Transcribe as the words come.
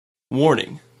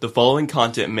Warning: the following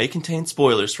content may contain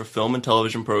spoilers for film and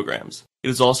television programs. It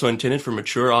is also intended for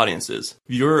mature audiences.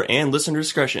 Viewer and listener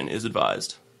discretion is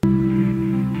advised.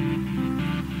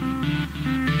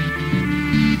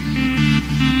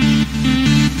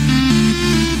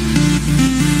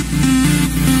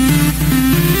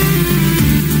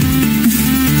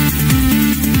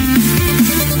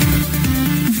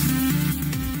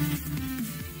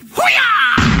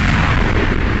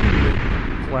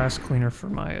 Glass cleaner for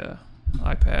my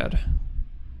iPad.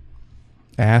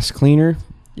 Ass cleaner?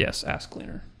 Yes, ass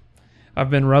cleaner. I've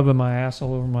been rubbing my ass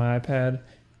all over my iPad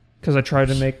because I tried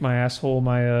to make my asshole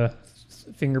my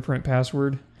fingerprint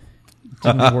password.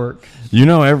 Didn't work. You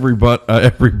know every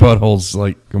butthole's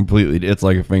like completely, it's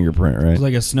like a fingerprint, right? It's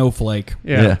like a snowflake.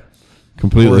 Yeah.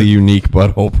 Completely unique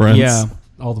butthole prints. Yeah.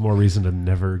 All the more reason to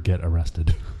never get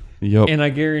arrested. Yep. And I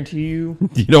guarantee you,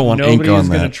 You don't want ink nobody on is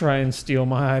going to that. try and steal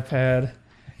my iPad.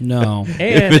 No. And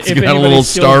If it's got a anybody little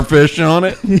steals- starfish on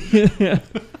it.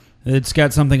 It's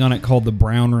got something on it called the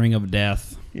brown ring of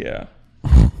death. Yeah.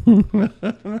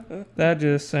 That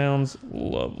just sounds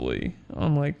lovely.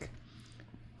 On like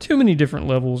too many different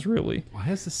levels, really. Why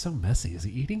is this so messy? Is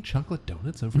he eating chocolate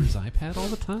donuts over his iPad all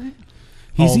the time?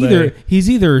 He's All day.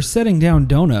 either setting down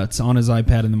donuts on his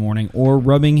iPad in the morning or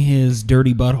rubbing his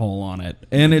dirty butthole on it.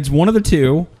 And it's one of the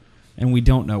two, and we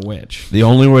don't know which. The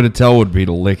only way to tell would be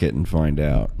to lick it and find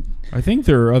out. I think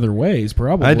there are other ways,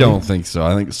 probably. I don't think so.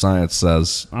 I think science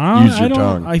says use your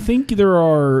tongue. I think there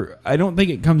are. I don't think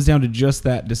it comes down to just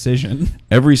that decision.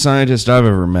 Every scientist I've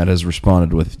ever met has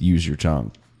responded with use your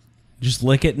tongue. Just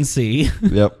lick it and see.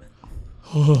 Yep.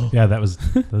 Yeah, that was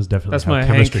definitely That's how my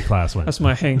chemistry Hank. class went. That's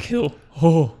my Hank Hill.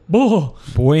 Oh, boy.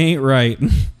 Boy ain't right.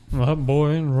 My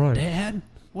boy ain't right. Dad,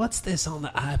 what's this on the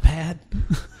iPad?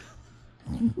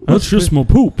 That's just my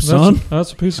poop, son.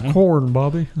 That's a piece of corn,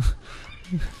 Bobby.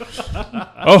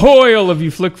 Ahoy, all of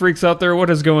you flick freaks out there. What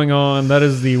is going on? That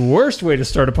is the worst way to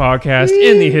start a podcast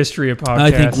in the history of podcasts.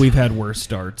 I think we've had worse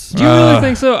starts. Do you really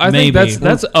think so? I think maybe.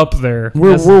 that's up there.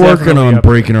 We're That's working definitely on up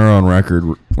there. breaking our own record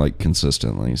like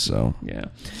consistently. So Yeah.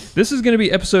 This is going to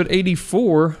be episode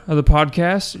 84 of the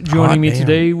podcast. Joining me damn.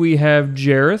 today, we have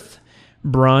Jareth,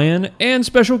 Brian, and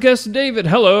special guest David.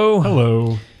 Hello.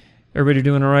 Hello. Everybody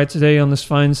doing all right today on this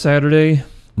fine Saturday?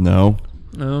 no.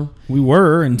 No? We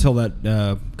were until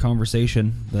that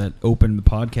conversation that opened the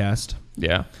podcast.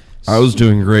 Yeah. I was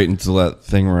doing great until that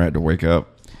thing where I had to wake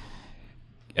up.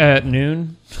 At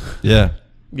noon? Yeah.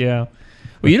 Yeah.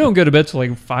 Well, you don't go to bed till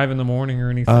like 5 in the morning or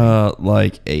anything.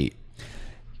 Like 8.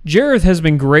 Jareth has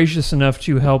been gracious enough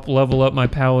to help level up my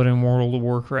Paladin in World of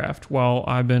Warcraft while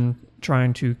I've been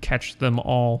trying to catch them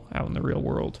all out in the real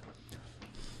world.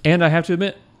 And I have to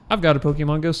admit, I've got a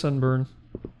Pokemon Go Sunburn.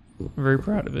 I'm very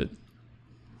proud of it.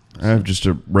 I have just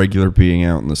a regular being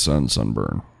out in the sun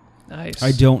sunburn. Nice.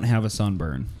 I don't have a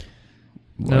sunburn.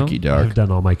 No? Lucky I've duck. done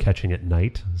all my catching at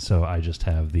night, so I just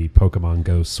have the Pokemon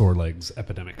Go sore legs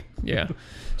epidemic. Yeah.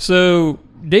 So,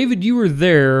 David, you were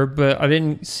there, but I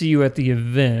didn't see you at the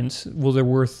event. Well, there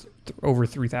were over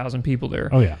 3,000 people there.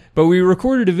 Oh, yeah. But we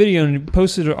recorded a video and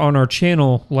posted it on our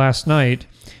channel last night.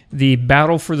 The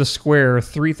Battle for the Square.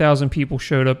 3,000 people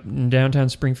showed up in downtown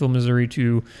Springfield, Missouri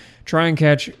to try and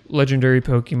catch legendary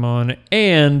Pokemon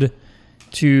and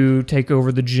to take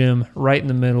over the gym right in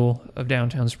the middle of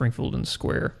downtown Springfield and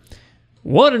Square.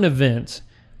 What an event.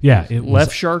 Yeah, it was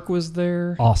Left Shark was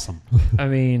there. awesome. I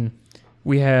mean,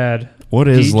 we had... What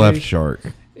is DJ? Left Shark?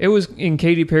 It was in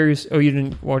Katy Perry's... Oh, you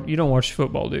don't watch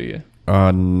football, do you?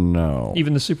 No.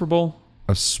 Even the Super Bowl?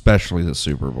 Especially the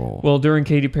Super Bowl. Well, during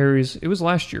Katy Perry's... It was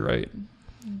last year, right?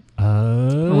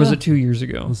 Or was it 2 years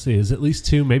ago? Let's see. Is it at least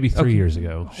 2, maybe 3 Okay. years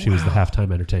ago? She was the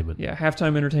halftime entertainment. Yeah,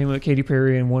 halftime entertainment at Katy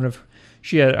Perry, and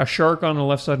she had a shark on the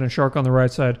left side and a shark on the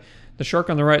right side. The shark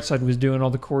on the right side was doing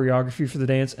all the choreography for the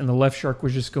dance, and the left shark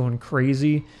was just going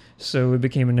crazy, so it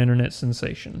became an internet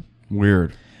sensation.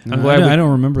 Weird. I'm glad I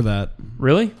don't remember that.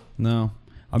 Really? No.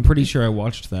 I'm pretty sure I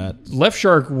watched that. Left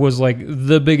Shark was like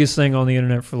the biggest thing on the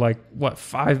internet for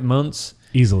 5 months?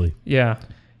 Easily. Yeah.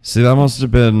 See, that must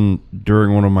have been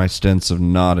during one of my stints of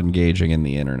not engaging in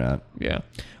the internet. Yeah.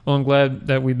 Well, I'm glad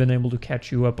that we've been able to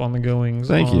catch you up on the goings.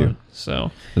 Thank you.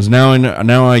 So, Because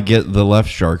now I get the Left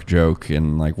Shark joke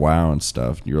and like WoW and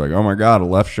stuff. You're like, oh my god, a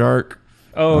Left Shark?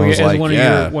 oh, I yeah, was as like,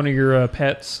 one of your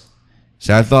pets.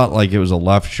 See, I thought like it was a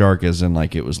left shark as in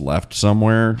like it was left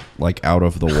somewhere, like out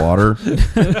of the water.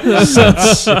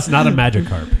 It's not a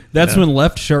Magikarp. That's when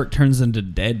Left Shark turns into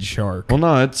Dead Shark. Well,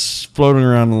 no, it's floating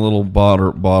around in a little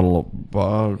bottle.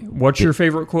 What's your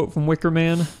favorite quote from Wicker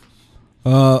Man?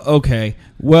 Okay.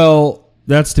 Well,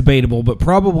 that's debatable, but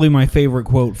probably my favorite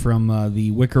quote from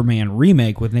the Wicker Man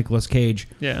remake with Nicolas Cage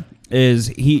Yeah.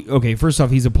 is first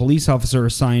off, he's a police officer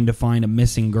assigned to find a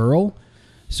missing girl.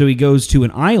 So he goes to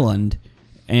an island,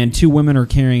 and 2 women are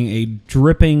carrying a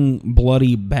dripping,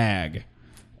 bloody bag.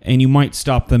 And you might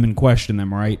stop them and question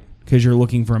them, right? Because you're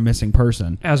looking for a missing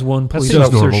person. As one police Seems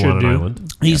officer normal on should an do.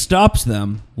 island. He stops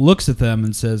them, looks at them,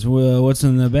 and says, "Well, what's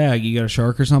in the bag? You got a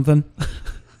shark or something?"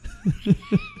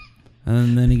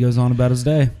 And then he goes on about his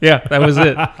day. Yeah, that was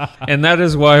it. And that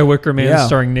is why Wicker Man Yeah.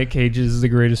 starring Nick Cage is the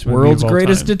greatest movie World's of all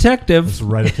greatest time. detective. It's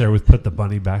right up there with put the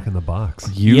bunny back in the box.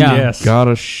 You Yeah. Yes. got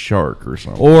a shark or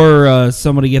something. Or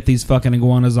somebody get these fucking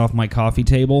iguanas off my coffee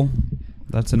table.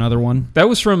 That's another one. That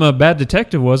was from a Bad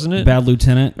Detective, wasn't it? Bad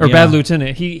Lieutenant. or yeah. Bad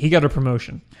Lieutenant. He got a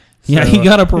promotion. Yeah, So, he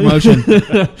got a promotion.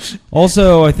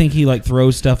 Also, I think he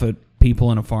throws stuff at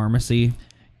people in a pharmacy.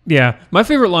 Yeah, my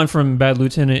favorite line from Bad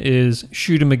Lieutenant is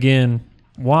 "Shoot him again."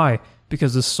 Why?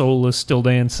 Because the soul is still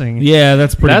dancing. Yeah,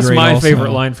 that's pretty That's great my also. favorite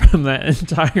line from that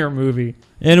entire movie.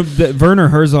 And Werner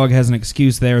Herzog has an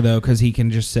excuse there, though, because he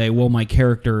can just say, well, my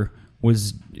character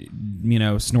was,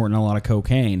 snorting a lot of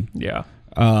cocaine. Yeah.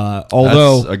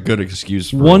 Although That's a good excuse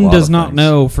for one a lot does of not things.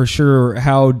 know for sure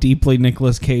how deeply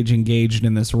Nicolas Cage engaged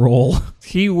in this role.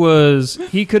 He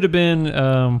could have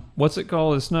been, what's it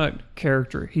called? It's not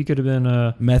character. He could have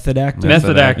been Method acting.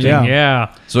 method acting. Yeah.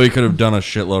 Yeah. So he could have done a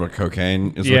shitload of cocaine,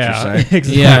 is what you're saying?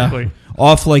 Exactly. Yeah.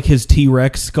 Off his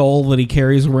T-Rex skull that he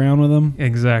carries around with him.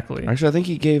 Exactly. Actually, I think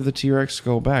he gave the T-Rex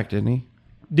skull back, didn't he?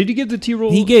 Did he give the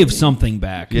T-roll? He gave something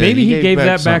back. Yeah, Maybe he he gave gave back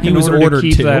that back something. in He was order to ordered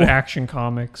keep to. that Action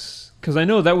Comics. Because I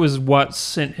know that was what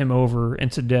sent him over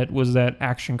into debt was that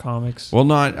Action Comics. Well,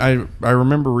 not. I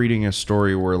remember reading a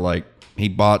story where he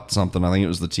bought something. I think it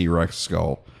was the T-Rex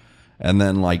skull, and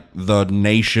then the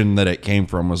nation that it came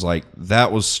from was like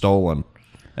that was stolen,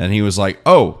 and he was like,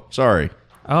 "Oh, sorry."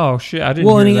 Oh, shit. I didn't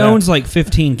Well, hear and he that. owns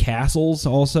 15 castles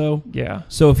also. Yeah.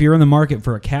 So if you're in the market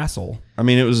for a castle, I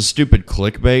mean, it was a stupid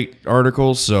clickbait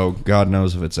article, so God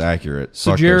knows if it's accurate.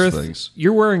 So, Fuck those Jareth, things.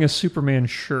 you're wearing a Superman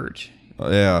shirt,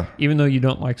 Yeah, even though you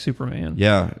don't like Superman.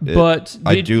 yeah. But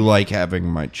I did- do like having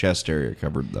my chest area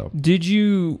covered, though.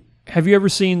 Have you ever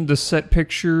seen the set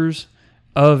pictures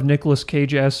of Nicolas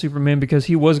Cage as Superman? Because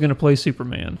he was going to play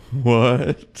Superman.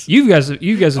 What? You guys have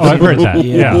Oh, I've seen heard that.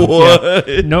 Yeah.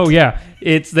 What? No, yeah.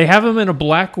 They have him in a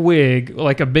black wig,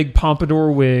 like a big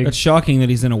pompadour wig. it's shocking that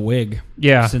he's in a wig.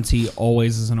 Yeah. Since he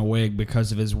always is in a wig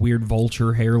because of his weird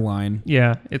vulture hairline.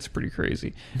 Yeah, it's pretty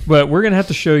crazy. But we're going to have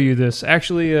to show you this.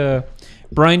 Actually,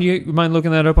 Brian, you mind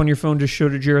looking that up on your phone? Just show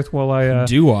to Jareth while I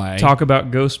Do I? talk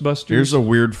about Ghostbusters. Here's a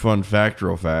weird fun fact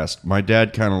real fast. My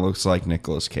dad kind of looks like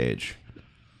Nicolas Cage.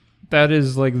 That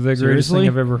is like the greatest Seriously? thing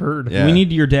I've ever heard. Yeah. We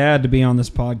need your dad to be on this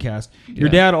podcast. Your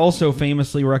Yeah. dad also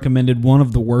famously recommended one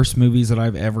of the worst movies that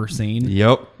I've ever seen.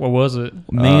 Yep. What was it?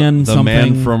 The something.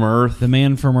 Man from Earth. The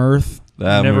Man from Earth.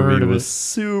 That Never movie heard of was it.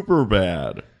 super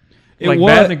bad. Like wa-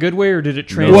 bad in a good way, or did it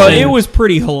transcend? Well, it was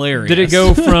pretty hilarious. Did it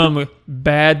go from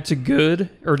bad to good,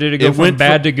 or did it go It from went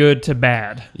bad from- to good to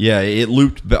bad? Yeah, it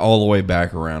looped all the way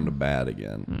back around to bad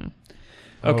again.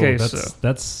 Okay, Oh, so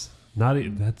that's not.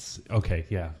 That's okay.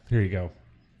 Yeah, here you go.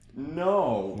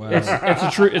 No.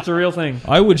 it's a real thing.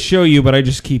 I would show you, but I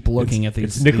just keep looking at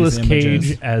these. It's Nicolas these images.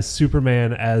 Cage as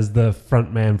Superman as the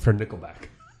front man for Nickelback.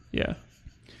 Yeah.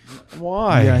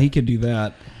 Why? Yeah, he could do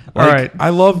that. All right. I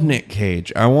love Nick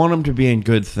Cage. I want him to be in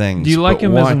good things. Do you like but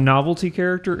him why? as a novelty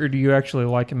character, or do you actually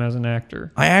like him as an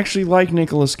actor? I actually like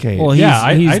Nicolas Cage. Well, he's, Yeah,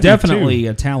 I he's do definitely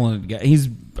a talented guy. He's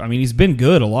been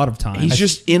good a lot of times. he's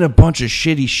just in a bunch of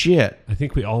shitty shit. I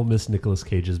think we all miss Nicolas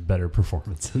Cage's better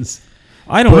performances.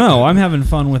 I don't know. I'm having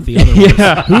fun with the other ones.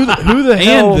 Yeah. Who the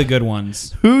hell? And the good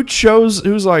ones.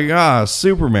 Who's like,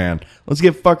 Superman? Let's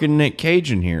get fucking Nick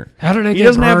Cage in here. How did I He get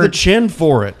doesn't have the burnt? chin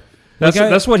for it.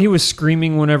 That's what he was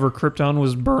screaming whenever Krypton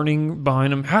was burning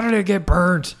behind him. How did it get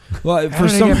burnt? Well, How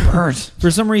did it get burnt?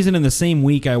 for some reason, in the same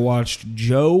week, I watched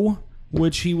Joe,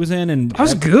 which he was in, and That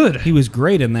was good. He was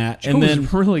great in that. Joe and was then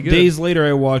really good. days later,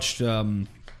 I watched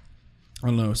I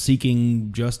don't know,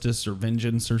 Seeking Justice or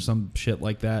Vengeance or some shit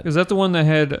like that. Is that the one that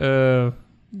had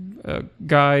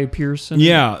Guy Pearce?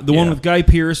 Yeah, the one Yeah. with Guy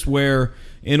Pearce, where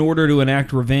in order to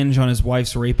enact revenge on his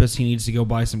wife's rapist, he needs to go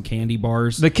buy some candy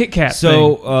bars. The Kit Kat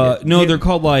So thing. no, they're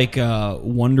called like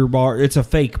Wonder Bar. It's a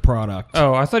fake product.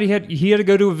 Oh, I thought he had to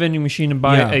go to a vending machine and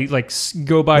buy Yeah.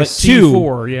 go buy Like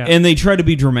C4. Yeah, and they try to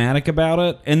be dramatic about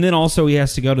it, and then also he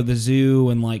has to go to the zoo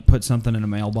and like put something in a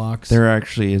mailbox. There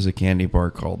actually is a candy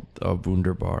bar called a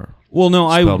Wunderbar. Well, no,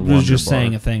 I Spelled was just Wonder Bar.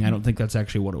 saying a thing. I don't think that's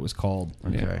actually what it was called.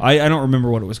 Okay. I don't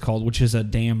remember what it was called, which is a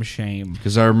damn shame.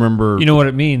 Because I remember. you know what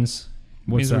it means.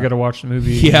 It means that? we got to watch the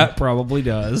movie. Yeah, it probably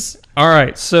does. All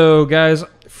right, so guys,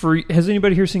 has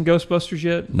anybody here seen Ghostbusters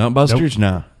yet? Nutbusters?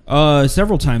 Nah.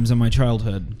 Several times in my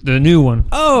childhood. The new one.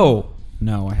 Oh!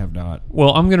 No, I have not.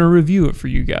 Well, I'm going to review it for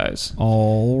you guys.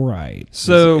 All right.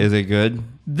 So, Is it good?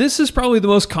 this is probably the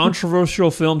most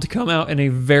controversial film to come out in a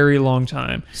very long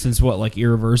time. Since what, like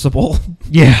Irreversible?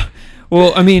 Yeah.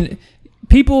 Well, I mean,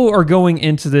 people are going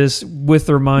into this with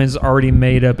their minds already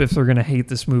made up if they're going to hate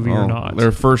this movie or not.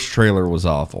 Their first trailer was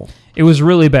awful. It was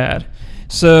really bad.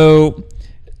 So,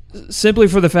 simply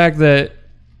for the fact that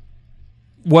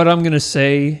what I'm going to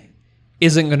say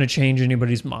isn't going to change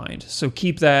anybody's mind. So,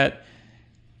 keep that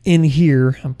in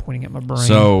here. I'm pointing at my brain.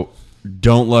 So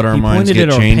don't let our He minds pointed get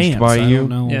at our changed pants. by I you. don't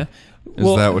know. yeah.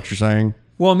 Is that what you're saying?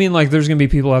 Well, I mean, like, there's going to be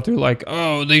people out there like,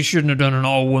 oh, they shouldn't have done an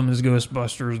all-women's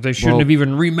Ghostbusters. They shouldn't Well- have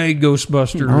even remade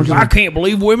Ghostbusters. I can't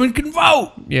believe women can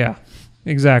vote. Yeah,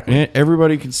 exactly.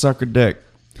 Everybody can suck a dick.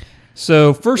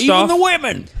 So, first Even off, the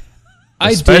women.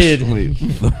 I Especially-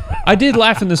 did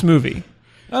laugh in this movie.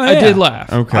 Oh, I yeah. did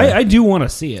laugh. Okay. I do want to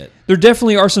see it. There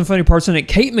definitely are some funny parts in it.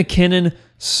 Kate McKinnon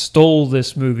stole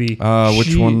this movie.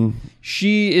 Which one?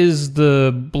 She is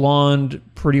the blonde,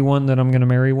 pretty one that I'm going to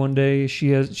marry one day.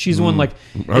 She's the one like.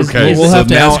 Okay. We'll so have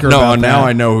to now, ask her no, about now that.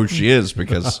 I know who she is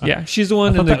because Yeah, she's the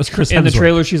one thought that was Chris in the Hemsworth.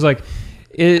 trailer. She's like,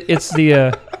 it's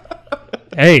the.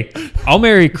 Hey, I'll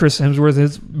marry Chris Hemsworth.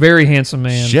 It's a very handsome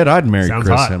man. shit, I'd marry Sounds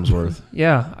Chris hot. Hemsworth.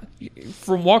 Yeah.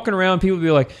 From walking around, people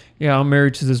be like, yeah, I'm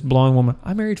married to this blonde woman.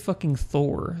 I married fucking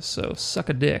Thor, so suck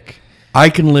a dick. I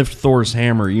can lift Thor's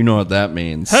hammer. You know what that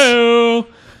means. Hell.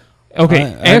 Okay,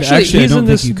 actually, I he's don't in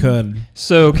this. think you could.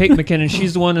 So Kate McKinnon,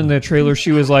 she's the one in the trailer.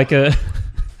 She was like a.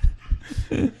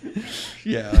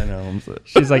 Yeah, I know.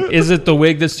 She's like, is it the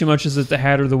wig that's too much? Is it the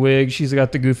hat or the wig? She's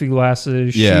got the goofy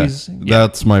glasses. Yeah, She's,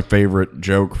 that's my favorite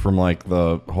joke from like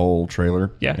the whole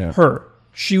trailer. yeah, her.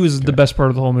 She was the best part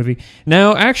of the whole movie.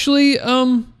 Now, actually,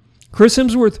 Chris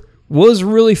Hemsworth was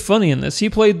really funny in this. He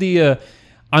played the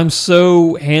I'm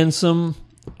so handsome,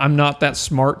 I'm not that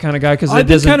smart kind of guy because I've it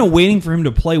been doesn't. kind of waiting for him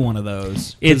to play one of those.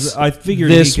 'Cause It's I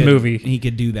figured this he could, movie. he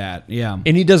could do that. Yeah.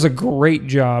 And he does a great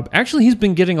job. Actually, he's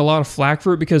been getting a lot of flack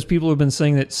for it because people have been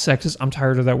saying that sexist. I'm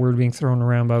tired of that word being thrown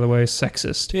around, by the way,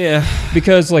 sexist. Yeah.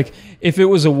 Because, like, if it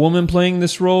was a woman playing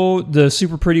this role, the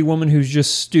super pretty woman who's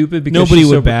just stupid because Nobody she's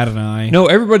would so, bat an eye. No,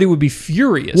 everybody would be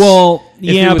furious. Well, if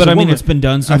it yeah, was but a I mean, woman. it's been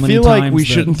done so I many feel times. like we that-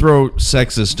 shouldn't throw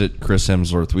sexist at Chris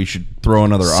Hemsworth. We should throw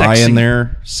another I Sexy. in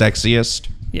there. Sexiest.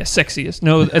 Yeah, sexiest.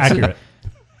 No, it's Accurate.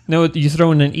 No, you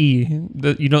throw in an E.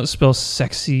 You don't spell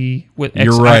sexy with X.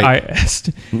 You're right.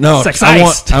 No,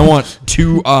 Sexist. I want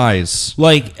two eyes.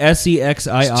 like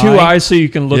SEXII. Two eyes so you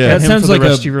can look Yeah. at That him sounds for the like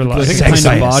rest a, of your like life. a kind of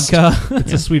Sexist. vodka.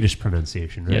 It's a Swedish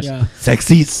pronunciation, right? Yes. Yeah.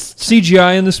 Sexiest.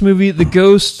 CGI in this movie. The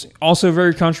ghosts also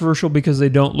very controversial because they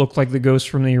don't look like the ghosts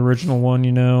from the original one.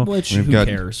 You know. Which We've who got-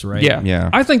 cares, right? Yeah. Yeah.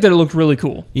 I think that it looked really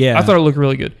cool. Yeah. I thought it looked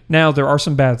really good. Now, there are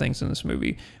some bad things in this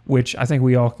movie, which I think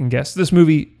we all can guess. This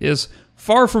movie is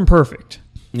far from perfect.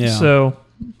 Yeah. So,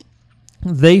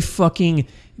 they fucking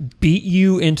beat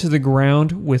you into the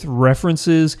ground with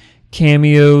references,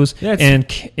 cameos,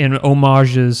 That's- and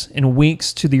homages and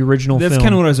winks to the original That's film.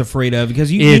 kind of what I was afraid of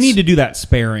because you It's- need to do that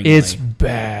sparingly. It's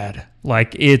bad.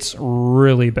 Like, it's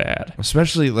really bad.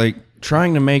 Especially like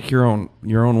trying to make your own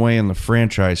way in the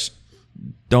franchise.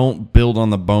 Don't build on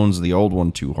the bones of the old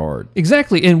one too hard.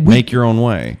 Exactly. And we Make your own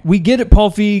way. We get it,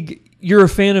 Paul Feig. You're a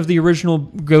fan of the original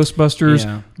Ghostbusters.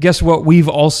 Yeah. Guess what? We've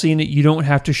all seen it. You don't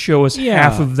have to show us Yeah.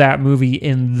 half of that movie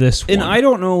in this one. And I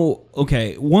don't know.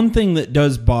 Okay, one thing that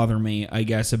does bother me, I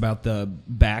guess, about the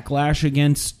backlash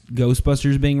against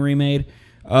Ghostbusters being remade,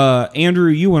 Andrew,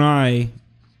 you and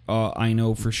I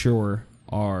know for sure,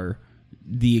 are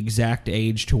the exact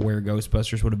age to where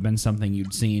Ghostbusters would have been something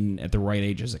you'd seen at the right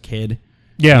age as a kid.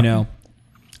 Yeah. You know,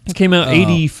 It came out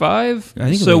 85. I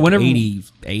think so. it was Whenever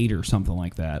 88 or something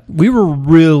like that. we were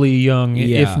really young,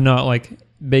 Yeah. if not like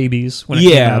babies, when it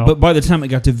came Yeah, out. but by the time it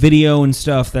got to video and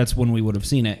stuff, that's when we would have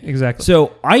seen it. Exactly.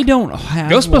 So I don't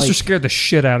have Ghostbusters scared the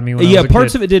shit out of me. When I Yeah, was a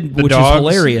parts kid. of it did, The which is dogs,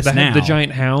 hilarious the, now. The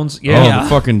giant hounds. Oh, Yeah. the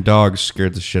fucking dogs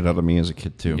scared the shit out of me as a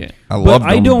kid too. Yeah. I But loved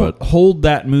I them, don't but hold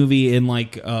that movie in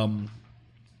like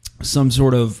some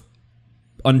sort of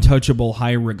untouchable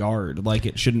high regard. Like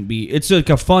it shouldn't be. It's like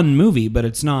a fun movie, but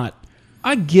it's not.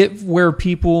 I get where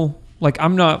people like.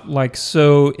 I'm not like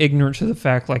so ignorant to the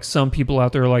fact. Like some people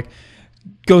out there are like,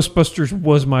 Ghostbusters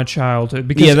was my childhood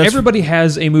because Yeah, that's- everybody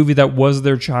has a movie that was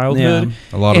their childhood.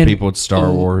 Yeah. a lot of And people at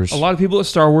Star Wars. A lot of people at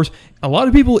Star Wars. A lot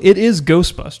of people. It is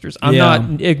Ghostbusters. I'm Yeah.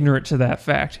 not ignorant to that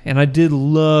fact, and I did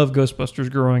love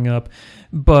Ghostbusters growing up.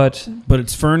 But But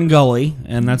it's Fern Gully,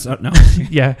 and that's no.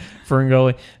 yeah, Fern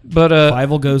Gully. But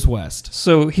Fievel goes west.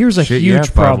 so here's a Shit, yeah,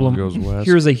 huge Fievel problem. goes west.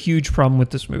 Here's a huge problem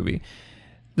with this movie.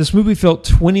 This movie felt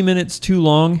 20 minutes too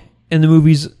long and the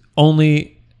movie's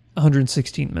only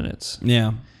 116 minutes.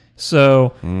 Yeah.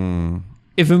 So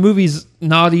if a movie's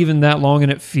not even that long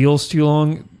and it feels too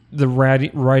long, the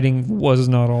writing was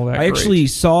not all that I great. actually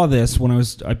saw this when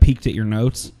I peeked at your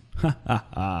notes.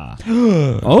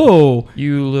 Oh,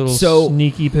 You little So-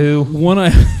 sneaky poo. One.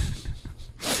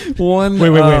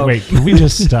 Wait. Can we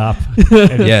just stop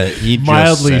and Yeah, he just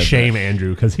mildly said shame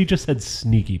Andrew because he just said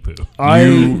sneaky poo? that.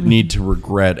 You need to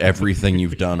regret everything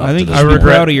you've done. Up I think to you this should be point.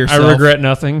 proud of yourself. I regret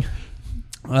nothing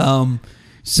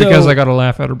So because I got a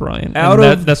laugh out of Brian.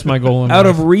 That's my goal in out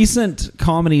life. of recent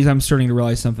comedies, I'm starting to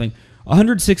realize something.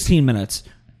 116 minutes.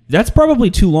 That's probably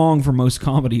too long for most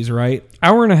comedies, right?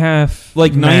 hour and a half,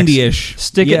 Like max. 90-ish.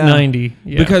 Stick Yeah. at 90.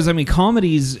 Yeah. Because I mean,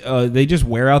 comedies they just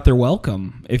wear out their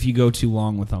welcome if you go too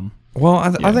long with them. Well,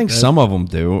 I think some of them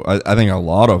do. I think a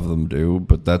lot of them do,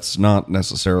 but that's not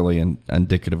necessarily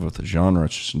indicative of the genre.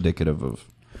 It's just indicative of.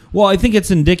 Well, I think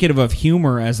it's indicative of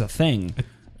humor as a thing.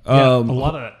 Yeah, a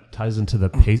lot of that ties into the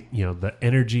pace, the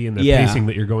energy and the Yeah. pacing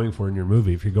that you're going for in your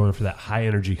movie. If you're going for that high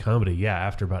energy comedy,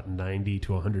 after about 90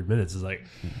 to 100 minutes, it's like,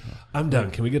 I'm done.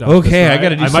 Can we get off Okay, this I ride?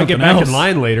 gotta do I might get something back else. in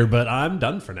line later, but I'm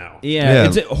done for now. Yeah,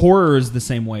 Yeah. horror is the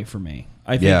same way for me.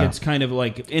 I think Yeah. it's kind of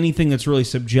like anything that's really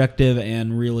subjective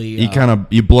and really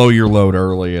You blow your load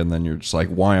early, and then you're just like,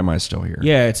 why am I still here?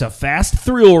 yeah, it's a fast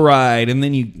thrill ride, and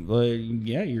then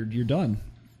you're done.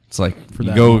 It's like For you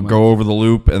that go moment. go over the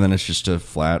loop, and then it's just a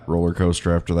flat roller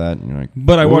coaster after that. And you're like,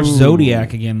 But I watched "Ooh."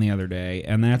 Zodiac again the other day,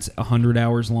 and that's 100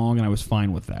 hours long, and I was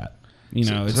fine with that. It's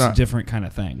so- a different kind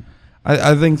of thing.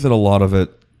 I think that a lot of it,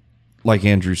 like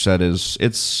Andrew said, is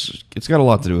it's got a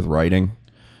lot to do with writing.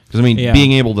 Because I mean, Yeah.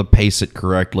 being able to pace it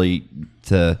correctly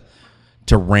to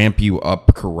ramp you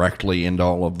up correctly into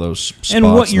all of those spots,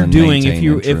 And what you're then doing,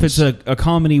 maintain if it's entrance. a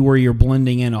comedy where you're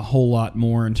blending in a whole lot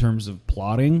more in terms of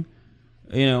plotting,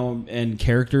 and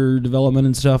character development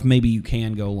and stuff, maybe you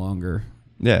can go longer.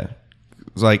 yeah,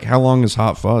 it's like how long is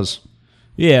Hot Fuzz?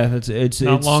 Yeah, it's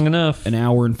Not long enough. An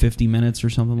hour and 50 minutes or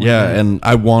something like Yeah, that. and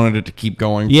I wanted it to keep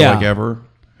going for Yeah. like ever.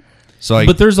 So like,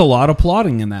 But there's a lot of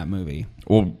plotting in that movie.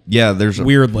 well, yeah, there's a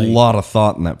Weirdly. lot of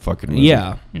thought in that fucking movie.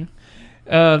 Yeah.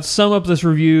 Sum up this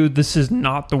review. This is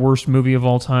not the worst movie of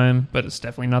all time, but it's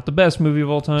definitely not the best movie of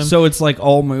all time. So it's like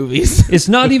all movies. It's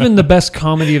not even the best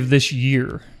comedy of this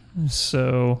year.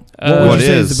 So What would What you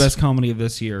say is? is the best comedy of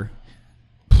this year?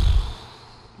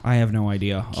 I have no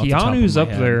idea. off the top of Keanu's my up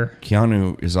head. there.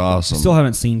 Keanu is awesome. Still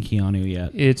haven't seen Keanu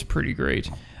yet. It's pretty great.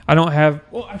 I don't have.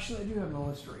 Well, actually, I do have my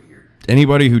list right here.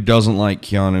 Anybody who doesn't like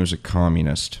Keanu is a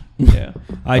communist. Yeah.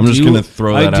 I'm just gonna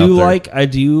throw that I do out there. I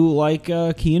do like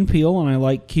Key and Peele, and I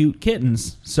like cute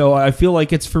kittens. So I feel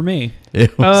like it's for me.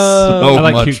 It was so I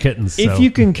like much. cute kittens. If so.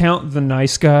 you can count The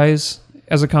Nice Guys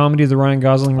as a comedy, the Ryan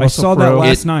Gosling, I Russell saw that Crowe.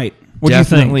 last night. What do you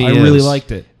think? definitely I really is.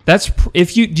 liked it. That's do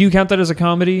you count that as a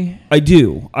comedy? I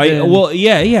do. Then-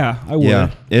 Yeah, I would.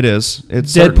 Yeah, it is. It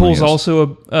certainly Deadpool's is.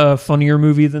 also a funnier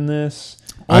movie than this.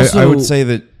 I would say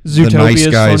that Zootopia's the Nice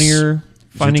Guys. funnier.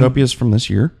 Zootopia's from this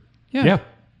year. yeah.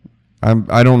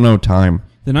 I don't know time.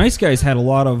 The Nice Guys had a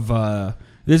lot of.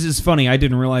 This is funny. I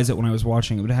didn't realize it when I was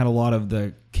watching it, but it had a lot of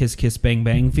the Kiss Kiss Bang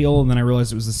Bang feel, and then I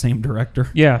realized it was the same director.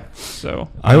 Yeah. So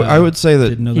I would say that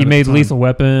Didn't know that he at made the time. Lethal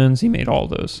Weapons. He made all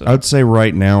those. So. I would say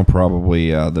right now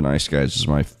probably The Nice Guys is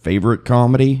my favorite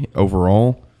comedy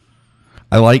overall.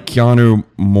 I like Keanu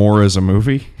more as a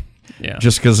movie, Yeah.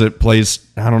 just because it plays.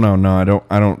 I don't know. No,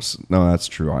 I don't. No, that's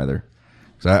true either.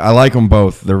 'Cause I like them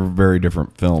both. They're very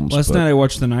different films. Last but night I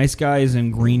watched The Nice Guys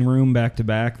and Green Room back to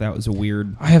back. That was a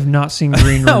weird, I have not seen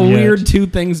Green a Room yet. weird two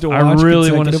things to watch. I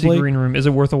really want to see consecutively. Green Room. Is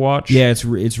it worth a watch? Yeah, it's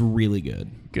really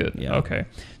good. Good. Yeah. Okay.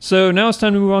 So now it's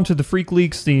time to move on to the Freak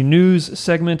Leaks, the news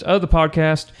segment of the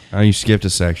podcast. you skipped a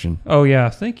section. Oh yeah,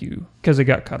 thank you, because it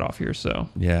got cut off here. So.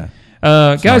 Yeah.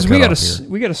 Guys, not we cut got off here.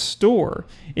 we got a store.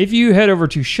 If you head over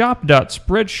to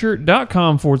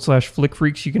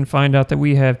shop.spreadshirt.com/flickfreaks, you can find out that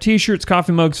we have t-shirts,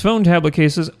 coffee mugs, phone tablet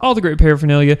cases, all the great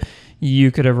paraphernalia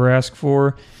you could ever ask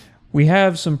for. We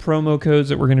have some promo codes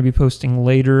that we're going to be posting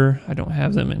later. I don't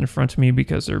have them in front of me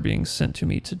because they're being sent to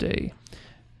me today.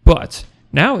 But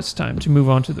now it's time to move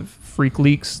on to the Freak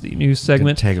Leaks, the news Gonna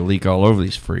segment. take a leak all over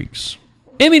these freaks.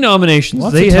 Emmy nominations,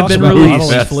 Lots they of have talk been about released.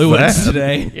 bodily That's fluids that.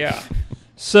 today. Yeah.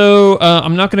 So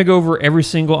I'm not going to go over every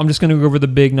single. I'm just going to go over the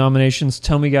big nominations.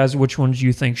 Tell me, guys, which ones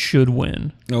you think should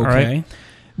win. All Okay. right?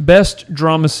 Best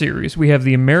drama series. We have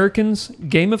The Americans,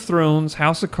 Game of Thrones,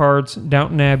 House of Cards,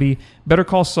 Downton Abbey, Better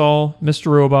Call Saul,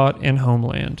 Mr. Robot, and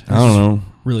Homeland. I don't know.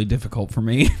 Really difficult for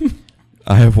me.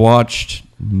 I have watched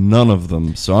none of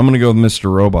them, so I'm going to go with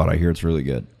Mr. Robot. I hear it's really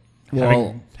good.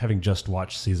 Well, having just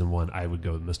watched season 1, I would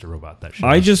go with Mr. Robot. That show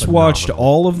I is just watched phenomenal.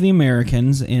 all of The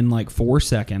Americans in like 4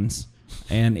 seconds,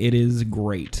 and it is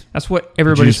great. That's what Did you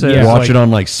everybody just says. watch like- it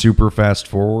on like super fast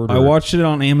forward? I or- watched it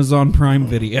on Amazon Prime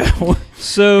Video,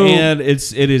 So and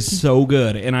it is so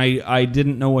good. And I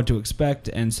didn't know what to expect,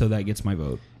 and so that gets my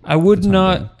vote. I would the time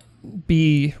not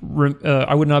be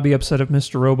upset if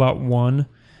Mr. Robot won,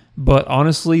 but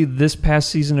honestly, this past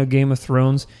season of Game of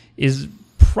Thrones is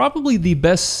probably the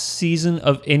best season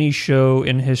of any show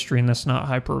in history, and that's not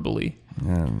hyperbole.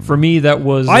 For me, that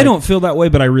was. I don't feel that way,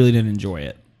 but I really did enjoy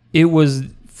it. It was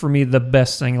for me the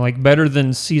best thing, like better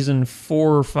than season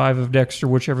 4 or 5 of Dexter,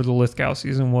 whichever the Lithgow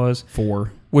season was,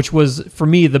 4. which was for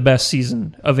me the best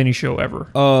season of any show ever.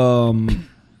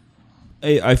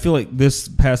 I feel like this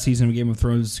past season of Game of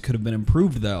Thrones could have been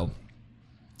improved though,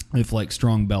 if like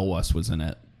Strong Belwas was in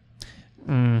it.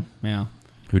 Yeah.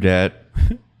 Who dat?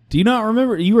 Do you not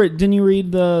remember? Didn't you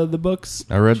read the books?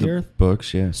 I read Sheriff? the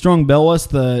books. Yeah. Strong Belwas,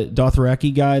 the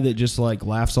Dothraki guy that just like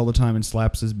laughs all the time and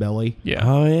slaps his belly. Yeah.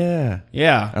 Oh yeah.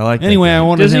 Yeah, I like that Anyway, guy. I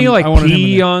wanted Doesn't him. he like I wanted him in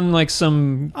pee there. on like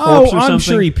some Oh, corpse or something? I'm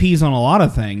sure he pees on a lot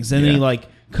of things, and then he Yeah. like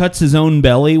cuts his own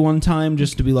belly one time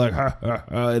just to be like, ha, ha,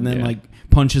 ha, and then Yeah. like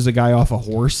punches a guy off a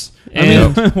horse.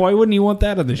 And- I mean, why wouldn't you want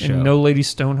that in the show? And no Lady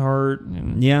Stoneheart.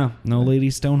 And Yeah, no Lady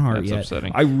Stoneheart That's yet.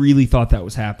 upsetting. I really thought that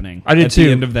was happening. I did at too.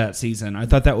 the end of that season. I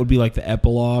thought that would be like the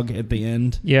epilogue at the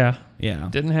end. yeah, Yeah.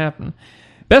 didn't happen.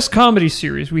 Best comedy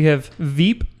series, we have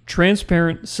Veep,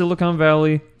 Transparent, Silicon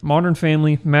Valley, Modern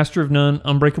Family, Master of None,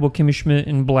 Unbreakable Kimmy Schmidt,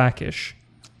 and Blackish.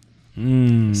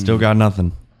 Still got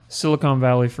nothing. Silicon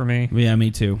Valley for me. Yeah,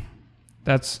 me too.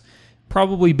 That's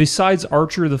probably, besides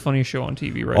Archer, the funniest show on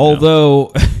TV right now.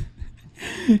 Although,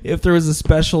 if there was a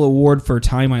special award for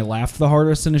time I laughed the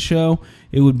hardest in a show,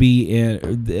 it would be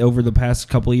over the past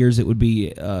couple of years. It would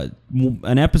be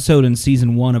an episode in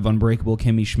season 1 of Unbreakable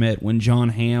Kimmy Schmidt when John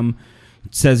Hamm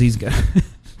says he's gonna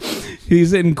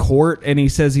he's in court and he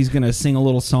says he's going to sing a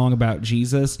little song about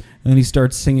Jesus, and then he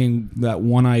starts singing that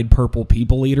One-Eyed Purple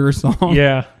People Eater song.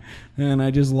 Yeah. And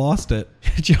I just lost it.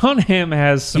 John Hamm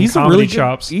has some He's comedy really good-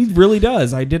 chops. He really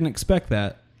does. I didn't expect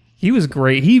that. He was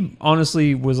great. He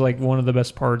honestly was like one of the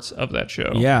best parts of that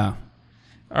show. Yeah.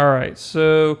 All right,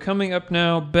 so coming up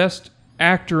now, Best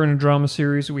Actor in a Drama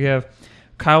Series, we have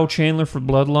Kyle Chandler for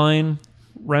Bloodline,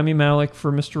 Rami Malek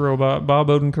for Mr. Robot, Bob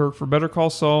Odenkirk for Better Call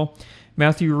Saul,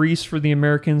 Matthew Reese for The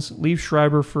Americans, Liev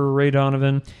Schreiber for Ray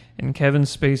Donovan, and Kevin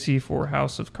Spacey for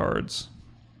House of Cards.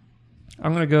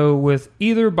 I'm going to go with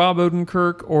either Bob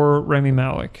Odenkirk or Rami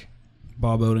Malek.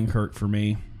 Bob Odenkirk for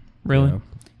me. Really? Yeah.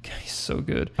 He's so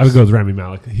good. I would go with Rami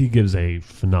Malek. He gives a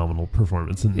phenomenal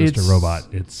performance in Mr. Robot.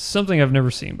 It's something I've never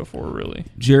seen before, really.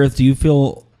 Jareth, do you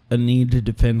feel a need to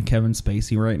defend Kevin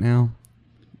Spacey right now?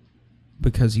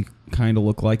 Because you kind of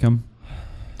look like him?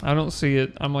 I don't see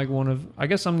it. I'm like I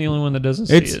guess I'm the only one that doesn't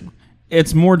see it.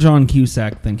 It's more John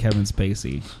Cusack than Kevin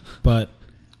Spacey. But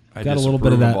I got a little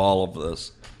bit of that. all of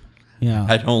this. Yeah.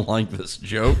 I don't like this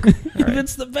joke.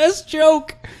 It's the best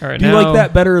joke. All right, Do you now, like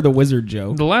that better or the wizard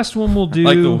joke? The last one we'll do.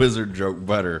 I like the wizard joke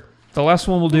better. The last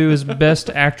one we'll do is Best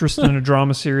Actress in a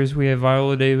Drama Series. We have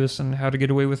Viola Davis in How to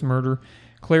Get Away with Murder,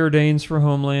 Claire Danes for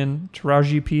Homeland,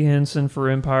 Taraji P. Henson for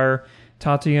Empire,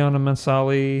 Tatiana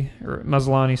Maslany,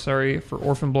 for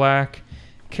Orphan Black,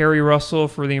 Kerry Russell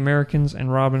for The Americans,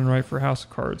 and Robin Wright for House of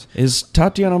Cards. Is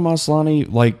Tatiana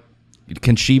Maslany like?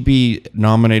 Can she be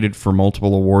nominated for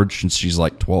multiple awards since she's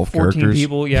like 12 14 characters?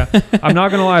 people, yeah. I'm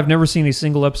not gonna lie, I've never seen a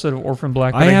single episode of Orphan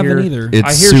Black. But I haven't hear, either. It's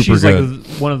I hear super she's good.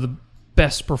 like one of the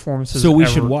best performances. So we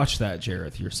ever. should watch that,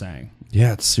 Jareth, you're saying.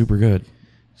 Yeah, it's super good.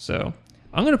 So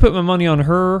I'm gonna put my money on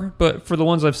her, but for the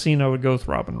ones I've seen, I would go with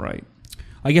Robin Wright.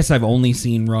 I guess I've only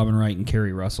seen Robin Wright and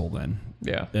Kerry Russell then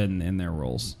Yeah. in their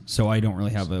roles. So I don't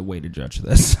really have a way to judge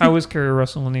this. How is Kerry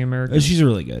Russell in The Americans? She's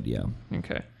really good, yeah.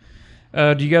 Okay.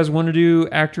 Do you guys want to do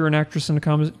actor and actress in a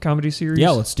comedy series? Yeah,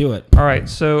 let's do it. All right.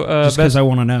 So Just because I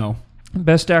want to know.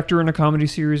 best actor in a comedy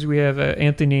series, we have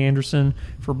Anthony Anderson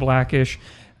for Blackish.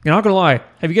 I'm not gonna lie.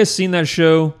 Have you guys seen that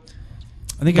show?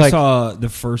 I think I Like- saw the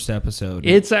first episode.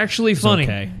 It's actually funny.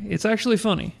 okay. It's actually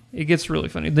funny. It gets really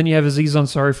funny. Then you have Aziz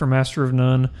Ansari for Master of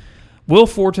None, Will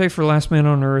Forte for Last Man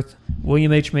on Earth,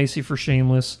 William H. Macy for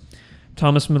Shameless,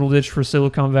 Thomas Middleditch for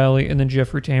Silicon Valley, and then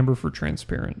Jeffrey Tambor for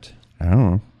Transparent. I don't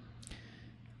know.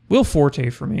 Will Forte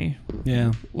for me.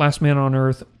 Yeah. Last Man on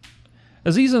Earth.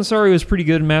 Aziz Ansari was pretty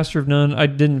good in Master of None. I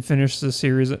didn't finish the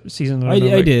season. That I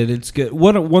did. It's good.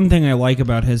 One thing I like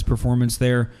about his performance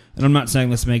there, and I'm not saying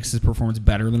this makes his performance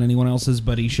better than anyone else's,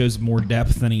 but he shows more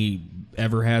depth than he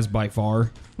ever has by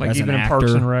far. Like as even an in Parks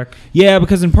actor. and Rec. Yeah,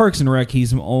 because in Parks and Rec,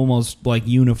 he's almost like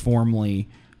uniformly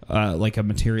like a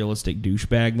materialistic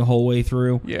douchebag the whole way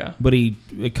through. Yeah. But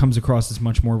it comes across as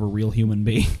much more of a real human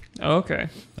being. Oh, okay.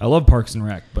 I love Parks and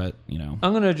Rec, but I'm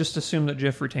gonna just assume that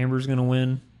Jeffrey Tambor is gonna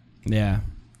win. yeah,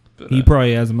 But, he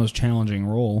probably has the most challenging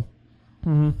role.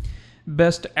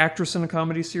 Best actress in a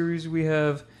comedy series, we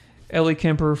have Ellie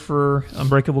Kemper for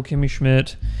Unbreakable Kimmy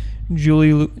Schmidt,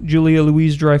 Julia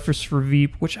Louis-Dreyfus for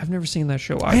Veep, which I've never seen that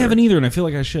show either. I haven't either, and I feel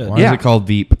like I should. Why Yeah. is it called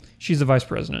Veep? She's the vice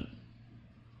president.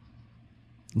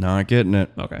 Not getting it.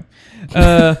 Okay.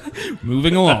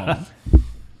 Moving along.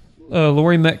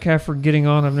 Laurie Metcalf for Getting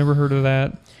On. I've never heard of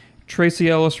that. Tracy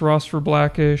Ellis Ross for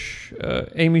Blackish.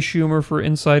 Amy Schumer for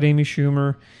Inside Amy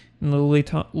Schumer. And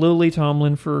Lily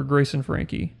Tomlin for Grace and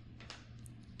Frankie.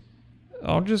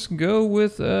 I'll just go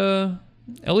with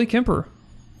Ellie Kemper.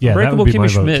 Yeah, that Unbreakable would be my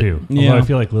Kimmy vote Schmidt. too. Yeah. Although I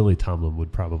feel like Lily Tomlin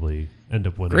would probably end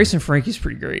up winning. Grace and Frankie's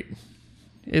pretty great.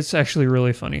 It's actually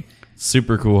really funny.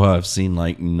 Super cool how I've seen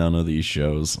like none of these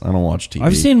shows. I don't watch TV.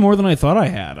 I've seen more than I thought I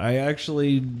had. I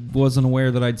actually wasn't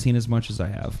aware that I'd seen as much as I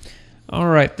have. All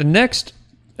right, the next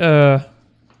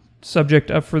subject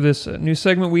up for this new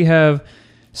segment, we have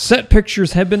set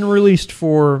pictures have been released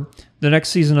for the next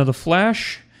season of The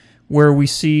Flash, where we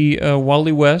see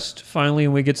Wally West finally,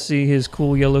 and we get to see his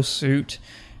cool yellow suit.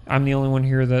 I'm the only one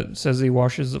here that says he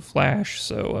washes the Flash,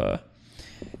 so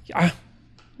yeah,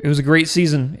 it was a great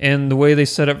season, and the way they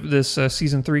set up this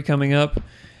season 3 coming up,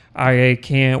 I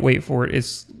can't wait for it.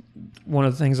 It's one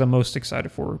of the things I'm most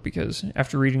excited for, because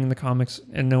after reading the comics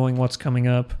and knowing what's coming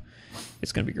up,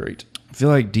 it's going to be great. I feel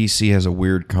like DC has a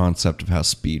weird concept of how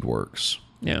speed works.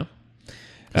 Yeah.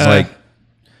 It's like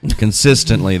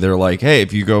consistently they're like, hey,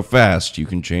 if you go fast, you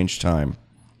can change time.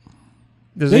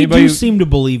 Does They anybody? do seem to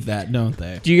believe that, don't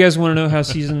they? Do you guys want to know how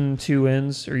season 2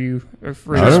 ends? Are you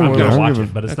afraid? I of don't I'm know. going spoilers? to watch give a-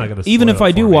 it, but it's not going to Even if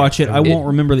I do watch it, I won't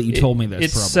remember that you It- told me this.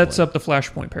 It probably. sets up the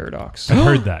Flashpoint paradox. I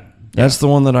heard that. That's the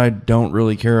one that I don't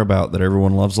really care about, that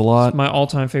everyone loves a lot. My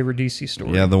all-time favorite DC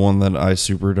story. Yeah, the one that I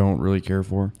super don't really care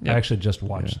for. Yeah. I actually just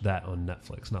watched that on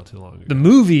Netflix not too long ago. The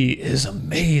movie is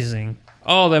amazing.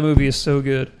 Oh, that movie is so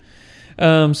good.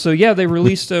 So yeah, they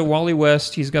released Wally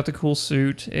West. He's got the cool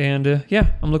suit, and yeah,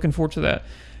 I'm looking forward to that.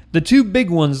 The two big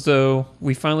ones, though,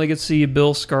 we finally get to see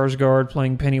Bill Skarsgård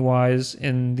playing Pennywise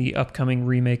in the upcoming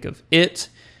remake of It.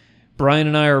 Brian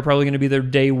and I are probably going to be there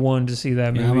day one to see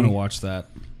that movie. Yeah, I'm going to watch that.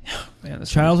 Man,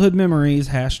 this Childhood memories,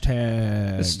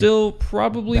 hashtag. is still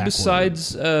probably, Backward.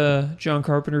 besides John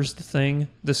Carpenter's The Thing,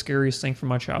 the scariest thing from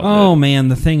my childhood. Oh, man,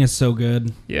 the thing is so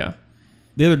good. Yeah.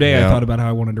 The other day I Yeah. thought about how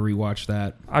I wanted to rewatch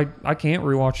that. I can't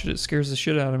rewatch it. It scares the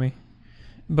shit out of me.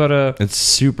 But, It's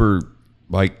super,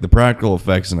 like, the practical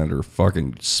effects in it are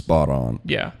fucking spot on.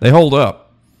 yeah. They hold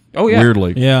up. Oh, yeah.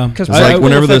 Weirdly. Yeah. Because It's like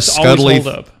whenever the hold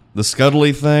up.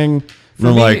 Scuddly thing,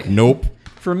 they're me- like, nope.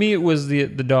 For me, it was the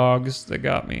dogs that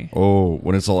got me. Oh,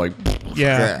 when it's all like,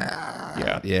 Yeah.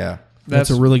 Yeah. yeah.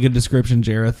 That's a really good description,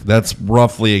 Jareth. That's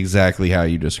roughly exactly how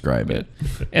you describe it.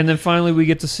 And then finally, we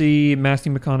get to see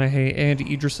Matthew McConaughey and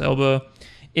Idris Elba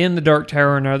in the Dark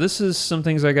Tower. Now, this is some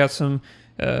things I got some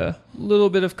little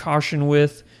bit of caution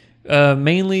with,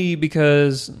 mainly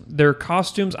because their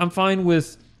costumes. I'm fine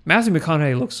with Matthew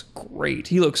McConaughey. Looks great.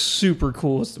 He looks super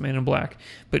cool as the Man in Black.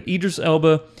 But Idris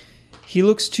Elba, he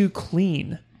looks too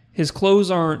clean. His clothes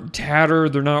aren't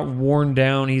tattered. They're not worn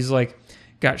down. He's like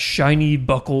got shiny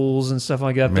buckles and stuff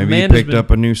like that. Maybe the he man has picked been- up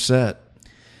a new set.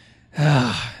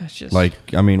 It's just, Like,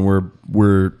 I mean,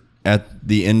 we're at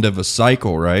the end of a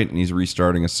cycle, right? And he's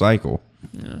restarting a cycle.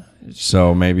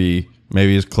 So maybe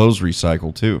his clothes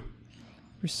recycle too.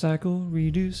 recycle,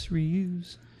 reduce,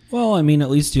 reuse. Well, I mean, at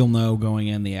least you'll know going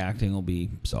in the acting will be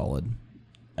solid.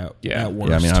 Yeah. At worst.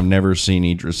 Yeah, I mean, I've never seen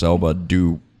Idris Elba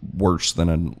do worse than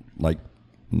a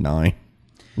 9.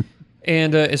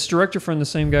 And it's directed from the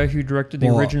same guy who directed the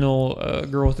Well, original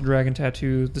Girl with the Dragon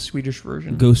Tattoo, the Swedish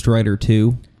version. Ghost Rider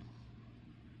 2.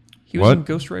 He was What? in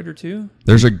Ghost Rider 2?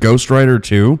 There's a Ghost Rider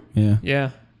too? Yeah. Yeah.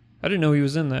 I didn't know he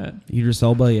was in that. Idris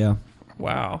Elba, yeah.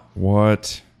 Wow.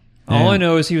 What? All Yeah. I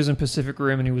know is he was in Pacific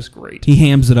Rim and he was great. He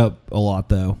hams it up a lot,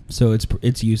 though, so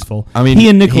it's useful. I mean, he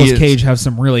and Nicolas he is- Cage have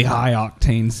some really high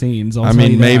octane scenes. I'll I tell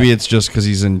mean, you maybe that. it's just because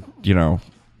he's in,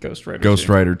 Ghost Rider Ghost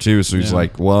 2. Rider too. So he's Yeah.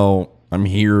 like, well, I'm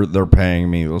here. They're paying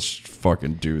me. Let's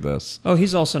fucking do this. Oh,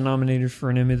 he's also nominated for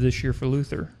an Emmy this year for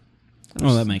Luther.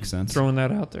 Oh, that makes sense. Throwing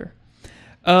that out there.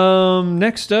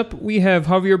 Next up, we have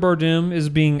Javier Bardem is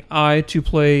being eyed to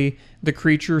play the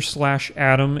creature /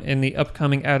 Adam in the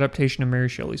upcoming adaptation of Mary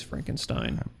Shelley's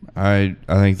Frankenstein. I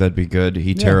think that'd be good.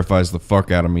 He terrifies the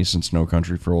fuck out of me since No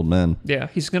Country for Old Men. Yeah,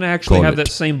 he's going to actually Quote have it. that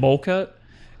same bowl cut,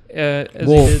 as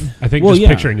Well, he did. I think Well, just yeah.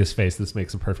 picturing his face, this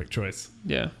makes a perfect choice.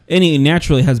 Yeah. And he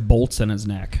naturally has bolts in his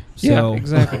neck. So Yeah,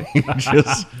 exactly.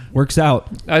 Just works out.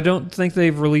 I don't think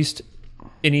they've released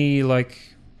any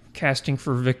casting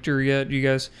for Victor yet. You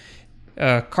guys,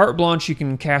 carte blanche. You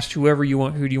can cast whoever you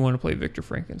want. Who do you want to play Victor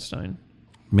Frankenstein?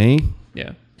 me?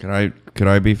 Yeah. Could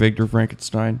I be Victor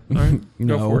Frankenstein? All right. Go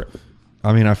No. for it.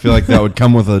 I mean, I feel like that would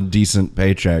come with a decent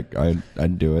paycheck.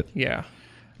 I'd do it. Yeah.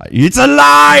 It's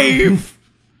alive.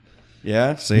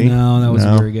 Yeah. See. No, that was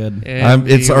very good. And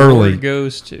It's the early. award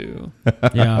goes to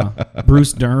Yeah,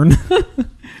 Bruce Dern.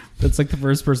 That's like the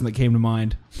first person that came to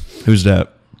mind. Who's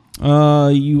that?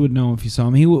 You would know if you saw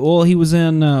him. He was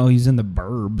in. He's in the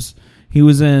Burbs. He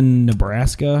was in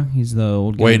Nebraska. He's the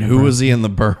old guy. Wait, in who Nebraska. was he in the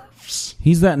Burbs?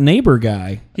 He's that neighbor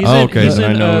guy. He's Oh, in, okay, he's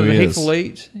then in I know who the he is. Hateful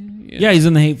Eight. Yeah, he's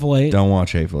in the Hateful Eight. Don't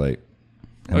watch Hateful Eight.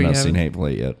 I've you not seen haven't? Hateful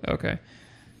Eight yet. Okay.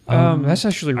 That's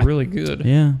actually really good.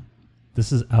 Yeah.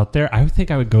 This is out there. I would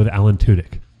think I would go to Alan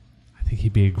Tudyk. I think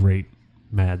he'd be a great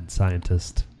mad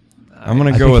scientist. I'm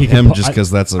gonna I go think with he could him pull- just I-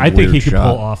 because that's a I weird think he could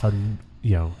shot. pull off a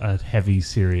heavy,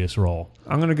 serious role.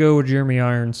 I'm gonna go with Jeremy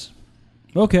Irons.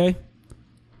 Okay.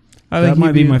 I That think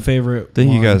might he'd be my favorite. I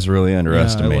think you one. guys are really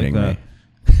underestimating like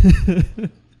me.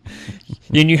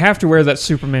 And you have to wear that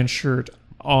Superman shirt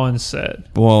on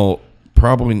set. Well,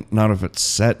 probably not if it's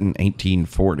set in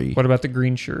 1840. What about the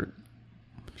green shirt?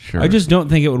 Sure. I just don't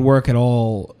think it would work at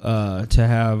all to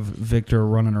have Victor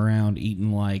running around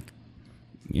eating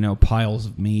piles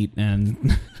of meat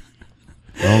and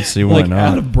I don't see why out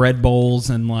not. of bread bowls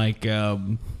and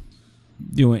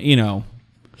doing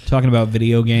talking about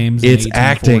video games. in It's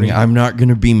 1840. acting. I'm not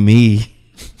gonna be me.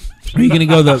 Are you going to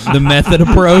go the method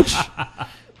approach?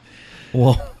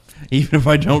 Well, even if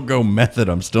I don't go method,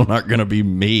 I'm still not gonna be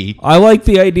me. I like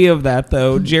the idea of that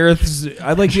though, Jareth.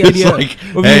 I like the Just idea like,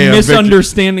 of hey, you I'm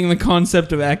misunderstanding the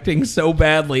concept of acting so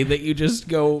badly that you just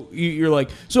go. You're like,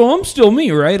 so I'm still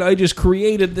me, right? I just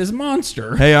created this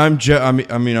monster. Hey, I'm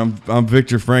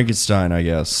Victor Frankenstein, I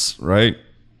guess, right?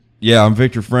 Yeah, I'm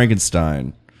Victor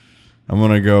Frankenstein. I'm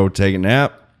gonna go take a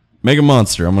nap, make a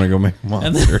monster. I'm gonna go make a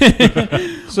monster.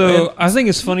 So I think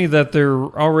it's funny that they're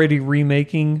already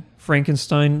remaking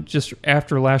Frankenstein. Just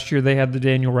after last year, they had the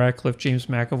Daniel Radcliffe, James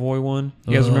McAvoy one.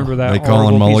 You guys remember that? They calling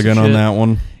horrible piece of Mulligan on shit? that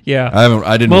one. Yeah.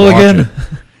 I didn't Mulligan. watch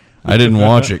it. I didn't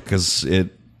watch it because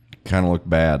it kind of looked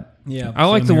bad. Yeah, I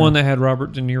like same the here. one that had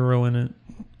Robert De Niro in it.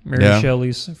 Mary Yeah.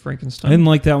 Shelley's I Frankenstein. didn't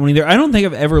like that one either. I don't think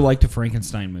I've ever liked a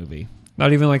Frankenstein movie.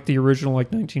 Not even like the original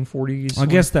 1940s. I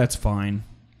guess that's fine.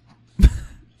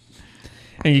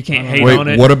 And you can't hate Wait, on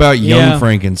it. what about Young Yeah.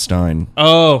 Frankenstein?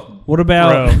 Oh, What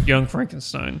about bro, Young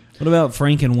Frankenstein. what about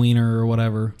Frankenweenie or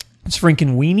whatever? It's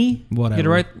Frankenweenie. Whatever. Get it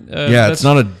right? Yeah, that's- it's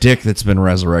not a dick that's been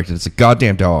resurrected. It's a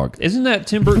goddamn dog. Isn't that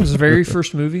Tim Burton's very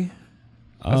first movie?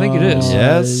 I think it is.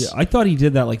 Yes. I thought he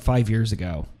did that like 5 years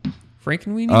ago.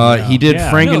 Frankenweenie? He did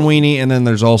Yeah. Frankenweenie, and then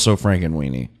there's also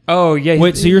Frankenweenie. Oh, yeah.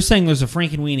 Wait, so you're saying there's a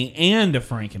Frankenweenie and a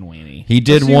Frankenweenie? He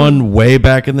did Let's see one way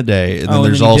back in the day, and then Oh, and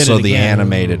there's then he did also it the again.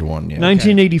 animated one. Yeah.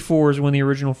 1984 is when the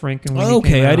original Frankenweenie Oh, okay,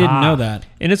 came out. I didn't know that.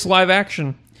 And it's live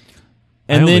action.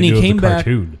 I And only then he knew of the came back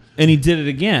cartoon. and he did it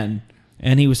again,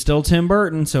 and he was still Tim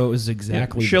Burton, so it was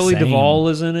exactly Shelley the same. Duvall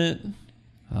is in it.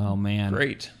 Oh man,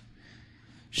 Great.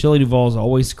 Shelley Duvall's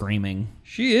always screaming.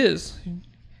 She is.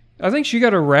 I think she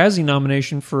got a Razzie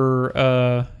nomination for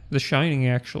The Shining,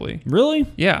 actually. Really?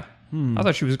 Yeah. I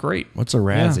thought she was great. What's a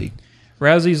Razzie?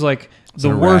 Razzie's like the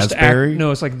it a worst raspberry?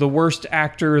 No, it's like the worst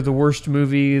actor, the worst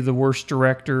movie, the worst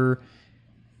director.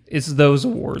 It's those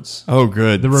awards. Oh,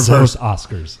 good. The reverse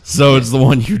Oscars. So it's the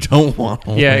one you don't want.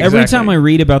 Yeah, Every exactly. time I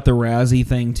read about the Razzie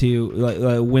thing too, like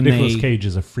when Nicolas they, Cage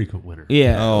is a frequent winner.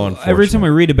 yeah, Oh, every time unfortunately.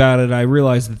 I read about it, I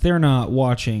realize that they're not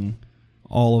watching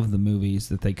all of the movies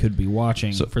that they could be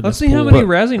watching. For Let's this see how pool. many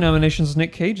Razzie nominations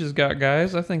Nick Cage has got,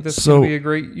 guys. I think that's So- going to be a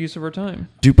great use of our time.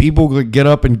 Do people get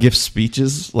up and give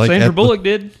speeches like Sandra at the- Bullock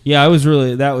did. Yeah,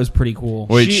 that was pretty cool.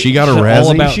 Wait, she got a All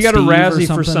Razzie? about She got a Steve or Razzie for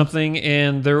something? something,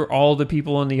 and they're all the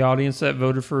people in the audience that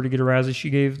voted for her to get a Razzie. She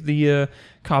gave the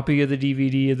copy of the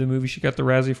DVD of the movie she got the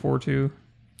Razzie for, too.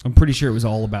 I'm pretty sure it was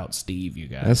all about Steve. You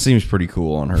guys. That seems pretty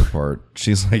cool on her part.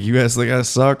 She's like, you guys think I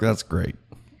suck? That's great.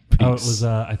 Oh, it was.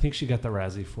 I think she got the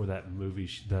Razzie for that movie,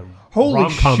 the Holy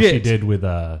rom-com she shit. did with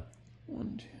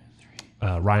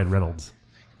Ryan Reynolds.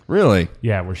 Really?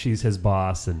 Yeah, where she's his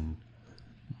boss and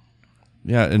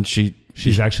Yeah, and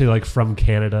she's actually like from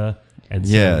Canada. And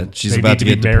so Yeah, she's they about need to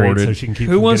be get married deported. So she can keep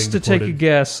Who from wants to getting take a deported.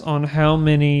 guess on how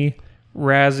many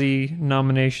Razzie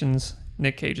nominations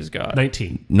Nick Cage has got?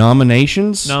 19.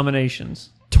 nominations?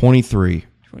 Nominations. 23.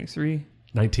 23,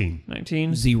 19.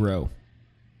 19. 0.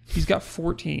 He's got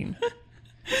 14.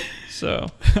 So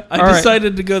I all right.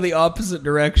 decided to go the opposite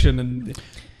direction, and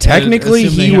Technically,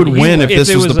 assume they he have would a- win if this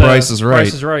it was the Price is Right.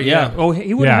 Price is Right. Yeah. Yeah. Oh,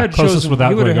 he would Yeah, have had closest chosen. without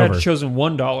He would have going had over. chosen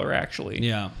 $1 actually.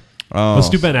 yeah, Oh. Let's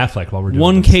do Ben Affleck while we're doing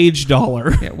one this. cage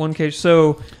dollar. Yeah, one cage.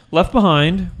 So Left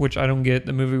Behind, which I don't get.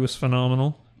 The movie was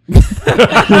phenomenal.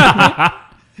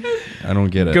 I don't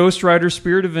get it. Ghost Rider: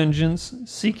 Spirit of Vengeance,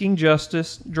 Seeking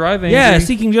Justice, Drive Angry. Yeah,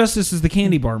 Seeking Justice is the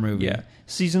candy bar movie. Yeah.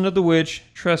 Season of the Witch,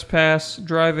 Trespass,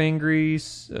 Drive Angry.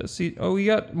 We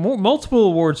got multiple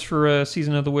awards for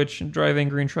Season of the Witch, and Drive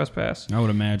Angry, and Trespass. I would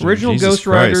imagine. Original Jesus Ghost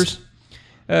Christ.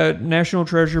 Riders, National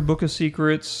Treasure, Book of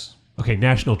Secrets. Okay,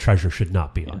 National Treasure should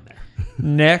not be on there.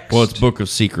 Next, Well, it's Book of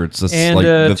Secrets. That's and like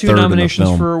the 2 third nominations in the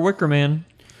film. for Wicker Man.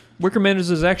 Wicker Man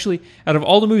is actually out of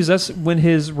all the movies. That's when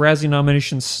his Razzie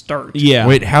nominations start. Yeah.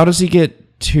 Wait, how does he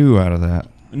get 2 out of that?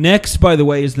 Next, by the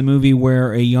way, is the movie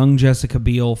where a young Jessica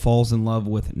Biel falls in love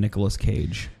with Nicolas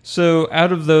Cage. So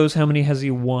out of those, how many has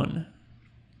he won?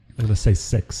 I'm going to say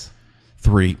 6.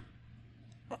 3.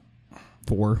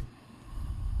 4.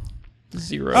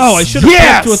 0. Oh, I should have Yes!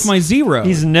 helped with my 0.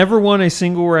 He's never won a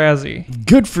single Razzie.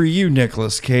 Good for you,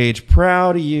 Nicolas Cage.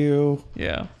 Proud of you.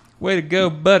 Yeah. Way to go,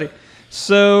 buddy.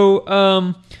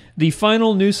 So, the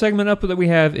final news segment up that we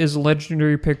have is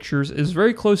Legendary Pictures is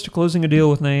very close to closing a deal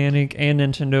with Niantic and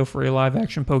Nintendo for a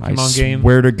live-action Pokemon I game.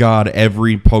 swear to God,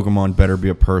 every Pokemon better be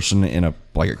a person in a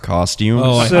costume.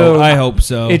 Oh, So- I hope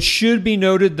so. It should be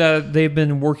noted that they've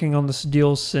been working on this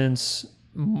deal since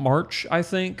March, I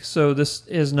think. So this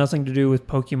has nothing to do with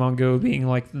Pokemon Go being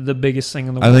like the biggest thing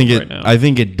in the world right now. I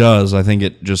think it does. I think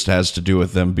it just has to do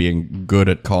with them being good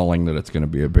at calling that it's going to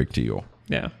be a big deal.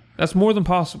 Yeah. That's more than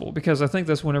possible because I think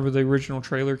that's whenever the original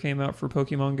trailer came out for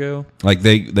Pokemon Go. Like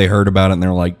they heard about it and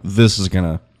they're like, "This is going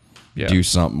to Yeah. do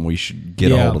something. We should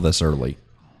get a Yeah. hold of this early."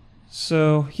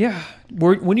 So, yeah.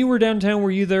 When you were downtown, were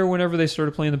you there whenever they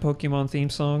started playing the Pokemon theme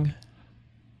song?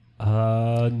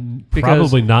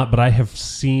 Probably not, but I have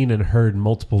seen and heard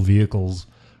multiple vehicles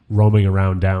roaming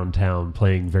around downtown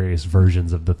playing various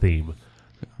versions of the theme.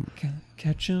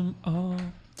 Catch 'em all.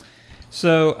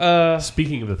 So,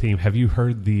 Speaking of the theme, have you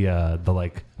heard the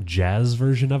like jazz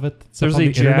version of it? that's up there's on a the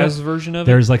internet? jazz version of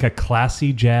There's like a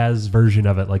classy jazz version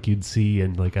of it, like you'd see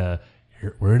in like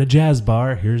we're in a jazz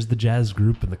bar. Here's the jazz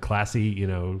group and the classy,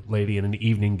 lady in an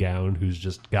evening gown who's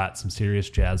just got some serious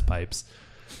jazz pipes.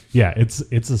 Yeah,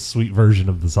 it's a sweet version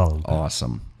of the song.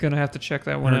 Awesome. it. Gonna have to check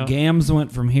that one Our out. gams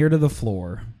went from here to the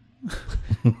floor.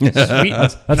 Sweet.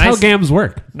 That's how nice, gams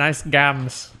work. nice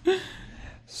gams.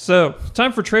 So,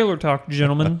 time for trailer talk,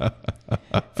 gentlemen.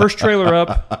 First trailer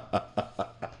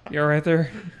up. You all right there?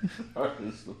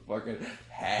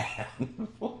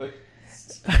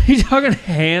 Are you talking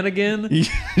Han again?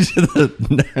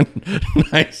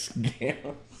 Nice game.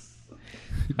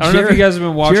 I don't know if you guys have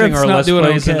been watching Jared's our not Let's doing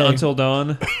Plays in okay. Until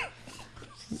Dawn.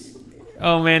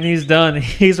 Oh man, he's done.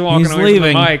 He's walking He's away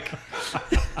leaving. from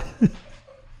the mic.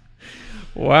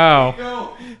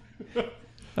 Wow.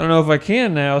 I don't know if I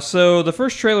can now. So the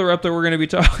first trailer up that we're going to be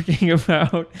talking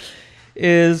about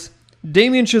is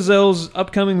Damien Chazelle's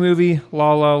upcoming movie,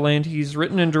 La La Land. He's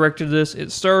written and directed this.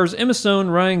 It stars Emma Stone,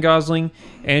 Ryan Gosling,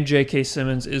 and J.K.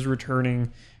 Simmons is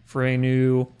returning for a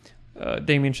new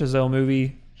Damien Chazelle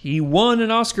movie. He won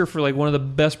an Oscar for like one of the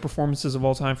best performances of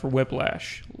all time for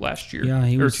Whiplash last year, Yeah,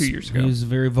 or 2 years ago. He was a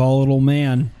very volatile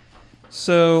man.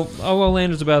 So, La La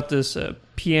Land is about this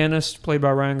pianist played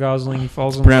by Ryan Gosling. He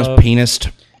falls in Pronounced love. penis.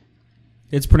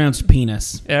 It's pronounced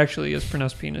penis. It actually is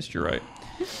pronounced penis. You're right.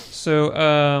 So,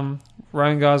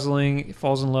 Ryan Gosling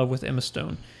falls in love with Emma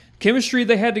Stone. Chemistry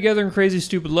they had together in Crazy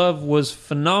Stupid Love was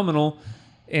phenomenal,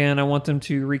 and I want them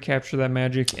to recapture that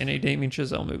magic in a Damien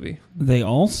Chazelle movie. They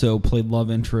also played love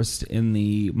interest in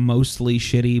the mostly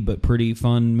shitty but pretty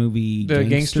fun movie The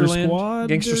Gangster Gangsterland? Squad.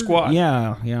 Gangster Squad.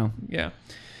 Yeah. Yeah.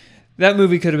 That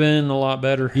movie could have been a lot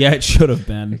better. Yeah, it should have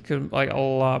been. It could like a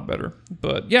lot better.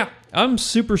 But yeah, I'm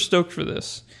super stoked for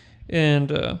this.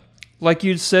 And like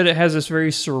you said, it has this very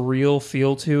surreal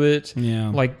feel to it. Yeah.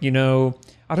 Like, I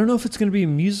don't know if it's going to be a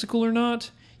musical or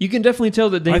not. You can definitely tell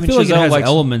that I Damien feel like it Chazelle has likes...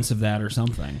 elements of that or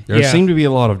something. There Yeah. seemed to be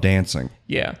a lot of dancing.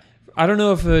 Yeah. I don't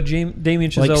know if Damien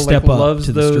Chazelle Step Up loves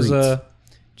to the those Streets.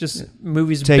 just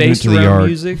movies Taking It based to the around Yard.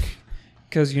 music.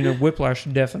 Because, Whiplash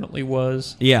definitely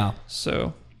was. Yeah.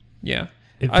 So, yeah.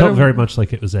 It I felt don't- very much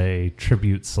like it was a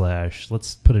tribute /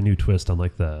 let's put a new twist on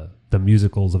like the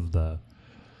musicals of the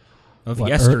Of what,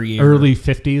 yesteryear. early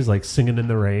 50s, like Singing in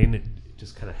the Rain. It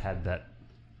just kind of had that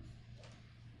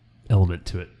element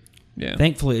to it. Yeah.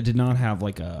 Thankfully, it did not have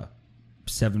like a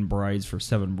Seven Brides for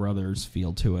Seven Brothers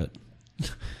feel to it.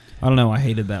 I don't know. I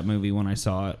hated that movie when I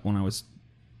saw it when I was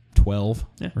 12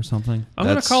 or something. I'm going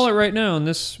to That's- call it right now, and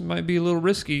this might be a little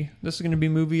risky. This is going to be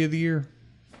movie of the year.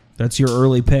 That's your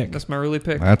early pick. That's my early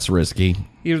pick. That's risky.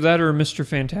 Either that or Mr.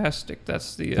 Fantastic.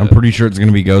 That's the. I'm pretty sure it's going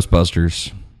to be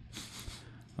Ghostbusters.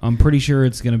 I'm pretty sure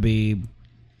it's going to be...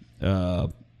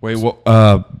 Wait, what?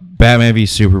 Batman v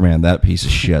Superman. That piece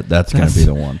of shit. That's going to be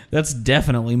the one. That's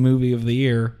definitely movie of the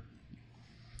year.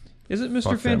 Is it Mr.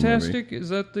 Fuck that Fantastic? Is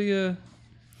that the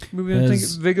movie I'm thinking?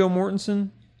 Viggo Mortensen?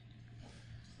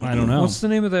 I don't know. What's the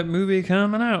name of that movie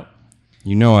coming out?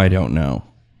 You know I don't know.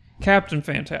 Captain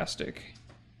Fantastic.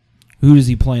 Who does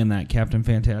he play in that? Captain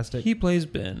Fantastic? He plays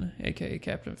Ben, a.k.a.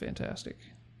 Captain Fantastic.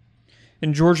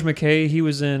 And George McKay, he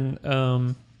was in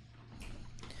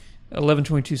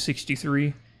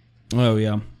 11/22/63. Oh,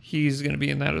 yeah. He's going to be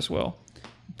in that as well.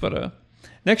 But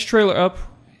next trailer up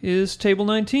is Table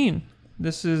 19.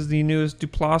 This is the newest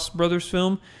Duplass Brothers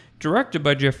film, directed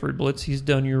by Jeffrey Blitz. He's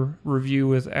done your review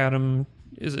with Adam,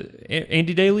 is it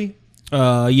Andy Daly?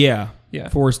 Yeah. Yeah.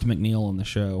 Forrest McNeil on the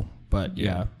show. But,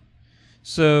 yeah.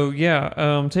 So,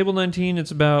 yeah, Table 19,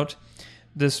 it's about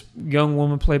this young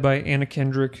woman played by Anna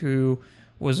Kendrick who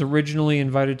was originally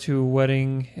invited to a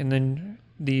wedding, and then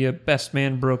the best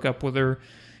man broke up with her.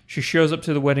 She shows up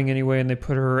to the wedding anyway, and they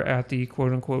put her at the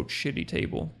quote-unquote shitty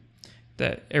table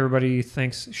that everybody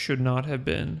thinks should not have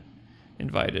been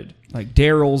invited. Like,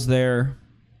 Daryl's there.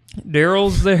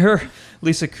 Daryl's there,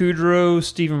 Lisa Kudrow,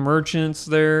 Stephen Merchant's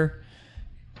there,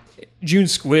 June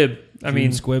Squibb.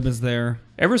 June Squibb is there.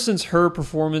 Ever since her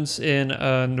performance in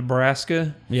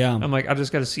Nebraska, Yeah. I'm like, I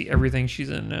just got to see everything she's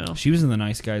in now. She was in The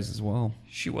Nice Guys as well.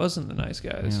 She wasn't The Nice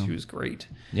Guys. Yeah. She was great.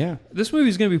 Yeah. This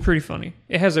movie's going to be pretty funny.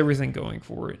 It has everything going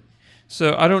for it.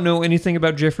 So I don't know anything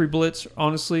about Jeffrey Blitz,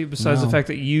 honestly, besides No. the fact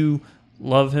that you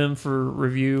love him for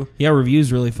review. Yeah,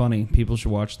 review's really funny. People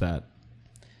should watch that.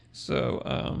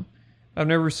 So I've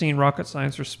never seen Rocket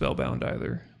Science or Spellbound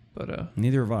either. But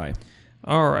Neither have I.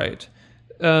 all right.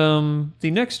 The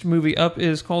next movie up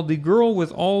is called The Girl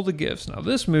with All the Gifts. Now,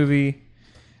 this movie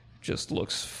just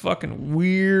looks fucking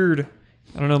weird.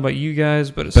 I don't know about you guys,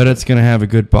 but Bet it's going to have a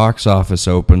good box office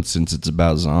open since it's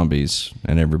about zombies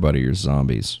and everybody is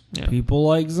zombies. yeah. People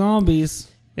like zombies.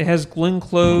 It has Glenn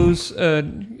Close.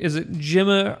 Is it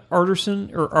Gemma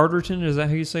Arterton or Arterton? Is that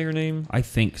how you say her name? I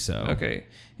think so. Okay.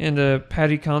 And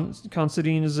Patty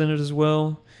Considine is in it as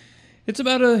well. It's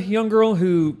about a young girl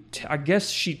who, I guess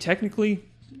she technically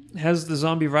has the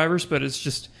zombie virus, but it's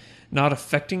just not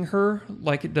affecting her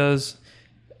like it does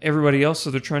everybody else.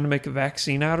 So they're trying to make a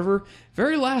vaccine out of her.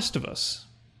 Very Last of Us.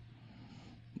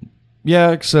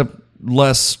 Yeah, except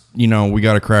less, we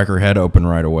got to crack her head open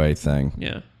right away thing.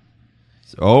 Yeah.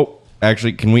 Oh,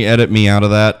 actually, can we edit me out of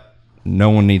that? No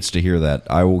one needs to hear that.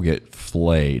 I will get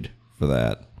flayed for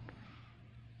that.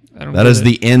 I don't That get is it.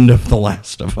 the end of The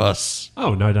Last of Us.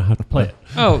 Oh, no, I don't have to play it.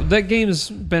 Oh, that game's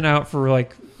been out for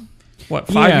like, what,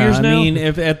 5 years now? I mean,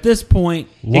 if at this point,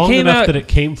 Long came enough out- that it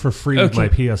came for free with my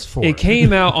PS4. It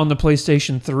came out on the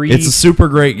PlayStation 3. It's a super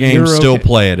great game. You're Still okay.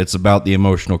 play it. It's about the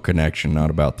emotional connection, not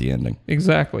about the ending.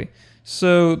 Exactly.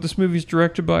 So this movie's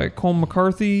directed by Cole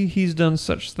McCarthy. He's done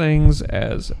such things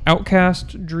as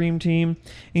Outcast, Dream Team,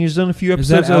 and he's done a few is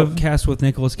that episodes of... Outcast with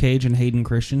Nicolas Cage and Hayden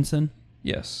Christensen?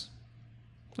 Yes.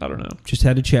 I don't know. Just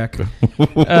had to check.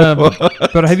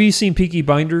 But have you seen Peaky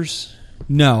Blinders?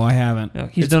 No, I haven't. No,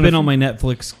 he's It's done been a- on my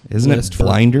Netflix Isn't list it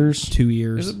Blinders? for 2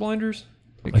 years. Is it Blinders?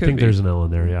 It I could think be. there's an L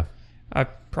in there, yeah. I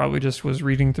probably just was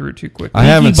reading through it too quick. I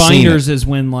haven't Peaky seen Blinders it. is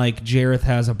when like Jareth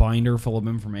has a binder full of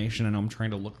information and I'm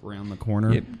trying to look around the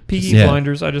corner. Yeah, Peaky Yeah.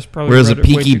 Blinders, I just probably Whereas a read it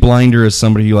way peaky too- blinder is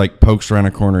somebody who pokes around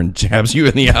a corner and jabs you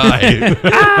in the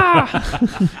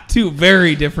eye. Two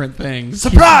very different things.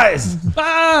 Surprise!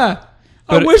 Ah!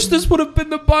 But I wish this would have been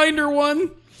the binder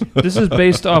one. This is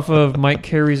based off of Mike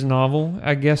Carey's novel.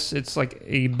 I guess it's like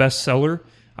a bestseller.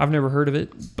 I've never heard of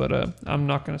it, but I'm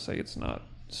not going to say it's not.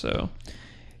 So,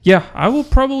 yeah, I will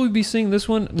probably be seeing this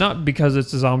one, not because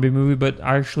it's a zombie movie, but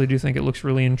I actually do think it looks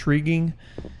really intriguing.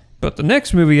 But the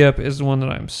next movie up is the one that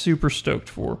I'm super stoked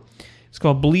for. It's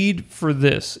called Bleed for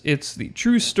This. It's the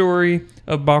true story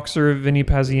of boxer Vinny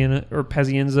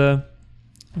Pazienza.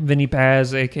 Vinny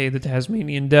Paz, a.k.a. the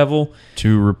Tasmanian Devil.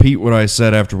 To repeat what I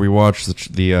said after we watched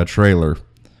the trailer,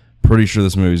 pretty sure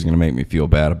this movie is going to make me feel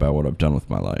bad about what I've done with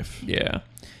my life. Yeah.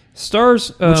 Stars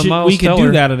Which Miles we could Teller.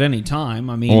 do that at any time.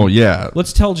 I mean, Oh, yeah.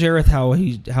 let's tell Jareth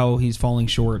how he's falling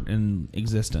short in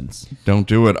existence. Don't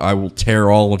do it. I will tear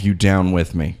all of you down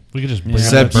with me. We could just bring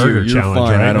Except up the you. burger You're challenge,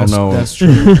 fine. right? I don't know. That's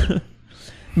true.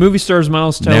 Movie stars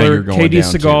Miles Now Teller, you're going Katie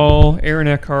down, Seagal, Aaron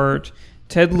Eckhart,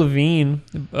 Ted Levine.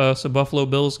 So Buffalo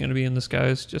Bill's going to be in this,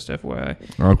 guys. Just FYI.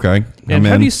 Okay. And I'm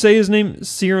how in. do you say his name?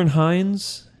 Ciarán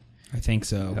Hinds. I think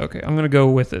so. Okay, I'm going to go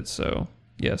with it. So,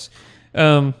 yes.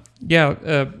 The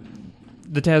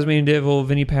Tasmanian Devil,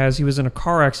 Vinny Paz, he was in a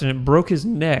car accident, broke his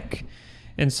neck,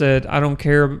 and said, I don't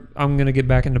care, I'm going to get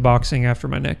back into boxing after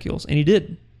my neck heals. And he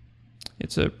did.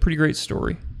 It's a pretty great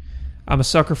story. I'm a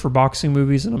sucker for boxing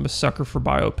movies, and I'm a sucker for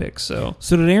biopics.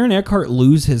 So did Aaron Eckhart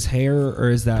lose his hair, or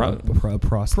is that Probably- a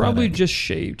prosthetic? probably just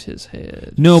shaved his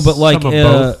head. No, but like... Some of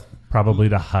both, probably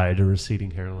to hide a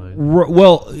receding hairline.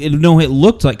 It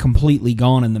looked like completely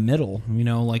gone in the middle.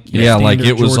 Like your Yeah, like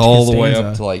standard it was George all the way Costanza.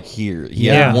 up to like here. He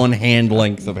Yeah. had one hand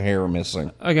length of hair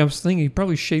missing. Like, I was thinking he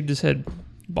probably shaved his head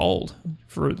bald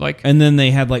for like... And then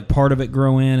they had like part of it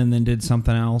grow in, and then did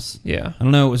something else. Yeah. I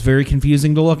don't know. It was very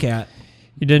confusing to look at.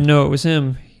 You didn't know it was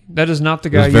him. That is not the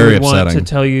was guy you very would want to upsetting.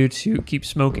 tell you to keep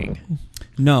smoking.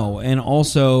 No, and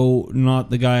also not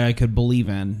the guy I could believe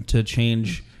in to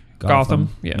change Gotham.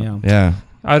 Yeah. Yeah,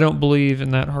 I don't believe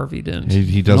in that Harvey Dent. he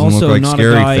And doesn't also look like not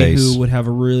Scary a guy Face. who would have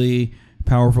a really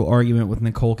powerful argument with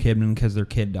Nicole Kidman because their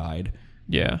kid died.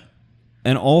 Yeah.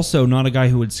 And also not a guy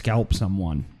who would scalp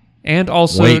someone. And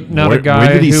also Wait, not where- a guy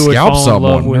where did he who would scalp fall in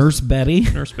love someone? with Nurse Betty.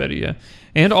 Nurse Betty, yeah.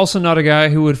 And also not a guy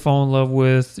who would fall in love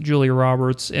with Julia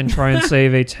Roberts and try and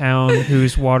save a town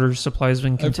whose water supply has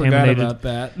been contaminated.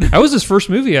 that. That was his first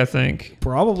movie, I think.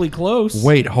 Probably close.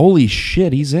 Wait, holy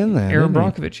shit, he's in that. Aaron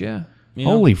isn't he? Brockovich, yeah. Yeah.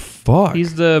 Holy fuck.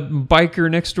 He's the biker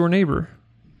next door neighbor.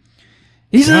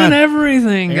 He's God. in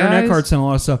everything, Aaron guys. Eckhart's in a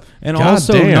lot of stuff. And God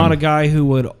also damn. not a guy who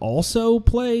would also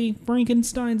play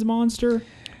Frankenstein's monster.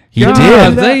 He God,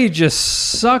 did. they just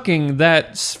sucking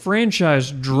that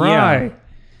franchise dry. Yeah.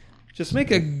 Just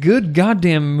make a good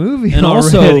goddamn movie And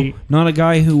already. also not a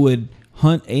guy who would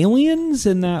hunt aliens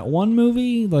in that one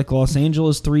movie, like Los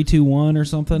Angeles 321 or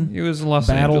something. It was Los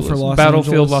Battle Angeles. for Los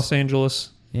Battlefield Angeles. Los Angeles.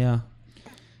 Yeah.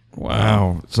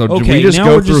 Wow. So did Okay, we just now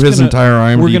go we're through just his gonna-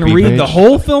 entire IMDb We're going to read page? the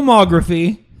whole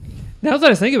filmography. Now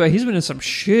that I think about it, he's been in some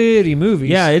shitty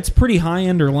movies. Yeah, it's pretty high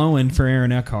end or low end for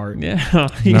Aaron Eckhart. Yeah.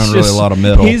 He's Not really a lot of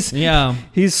middle. Yeah.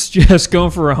 He's just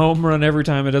going for a home run every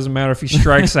time. It doesn't matter if he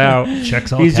strikes out.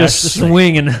 Checks all He's cash just the same.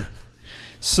 swinging.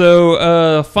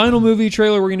 So, final movie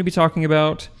trailer we're going to be talking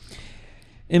about,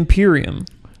 Imperium.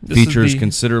 This is Features the-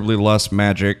 considerably less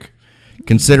magic,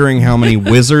 considering how many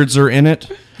wizards are in it,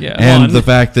 Yeah. and One. the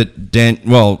fact that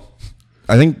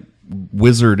I think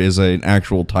wizard is an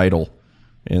actual title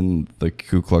in the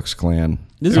Ku Klux Klan.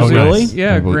 Is Oh, it nice. really?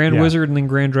 Yeah, I believe- Grand yeah. Wizard and then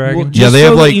Grand Dragon. Well, Yeah, just they so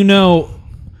have, that like- you know,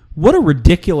 what a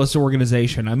ridiculous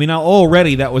organization. I mean,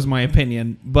 already that was my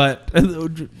opinion, but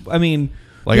I mean,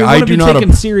 Like, they I want to do be not taken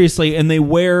ap- seriously, and they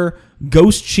wear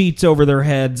ghost sheets over their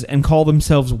heads and call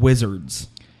themselves wizards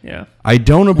Yeah. I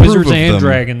don't approve Wizards of and them,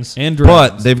 Dragons. and but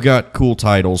dragons. they've got cool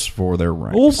titles for their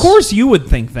ranks. Well, of course you would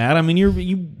think that. I mean,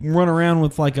 you run around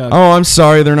with like a Oh, I'm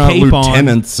sorry, they're not cape on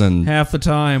lieutenants and half the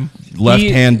time.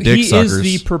 left-hand dick he suckers. is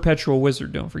the perpetual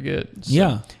wizard, don't forget. So-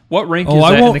 Yeah. What rank Oh, is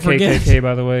I that in won't the forget. KKK,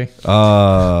 by the way?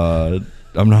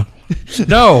 I'm not.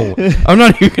 No, I'm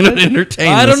not even going to entertain.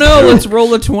 I don't this. know. Let's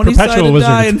roll a 20 Perpetual sided Wizard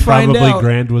die is and find probably out.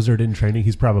 Grand Wizard in training.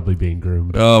 He's probably being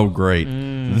groomed. Oh, great!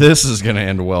 This is going to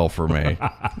end well for me.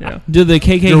 Yeah. Do the You're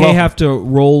KKK welcome. have to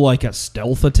roll like a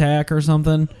stealth attack or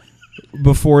something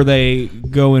before they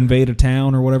go invade a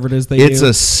town or whatever it is they It's do?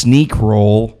 a sneak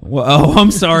roll. Well, oh,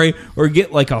 I'm sorry. Or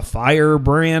get like a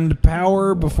firebrand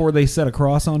power before they set a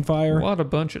cross on fire. What a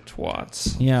bunch of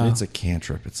twats. Yeah. It's a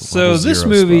cantrip. It's a So level this 0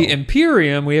 movie, spell.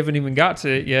 Imperium, we haven't even got to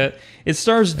it yet. It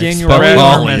stars Daniel Expect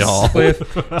all Radcliffe, y'all.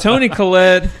 Cliff, Tony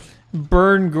Collette,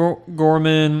 Bern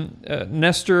Gorman,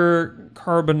 Nestor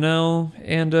Carbonell,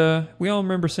 and we all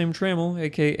remember Sam Trammell,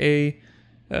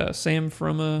 a.k.a. Sam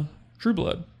from True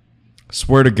Blood.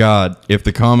 Swear to God, if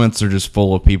the comments are just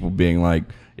full of people being like,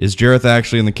 "Is Jareth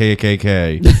actually in the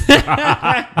KKK?"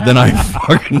 then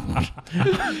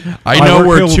I know work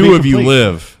where here will two be of you complete.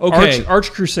 live. Okay.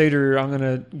 Arch Crusader, I'm going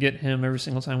to get him every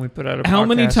single time we put out a How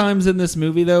many podcast. times in this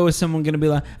movie, though, is someone going to be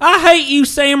like, I hate you,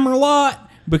 Sam Merlot?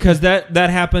 Because that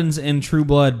happens in True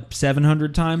Blood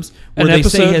 700 times, where An they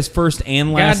episode- say his first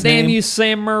and last God damn name. you,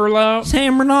 Sam Merlot.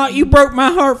 Sam Merlot, you broke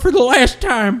my heart for the last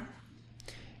time.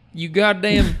 You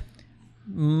goddamn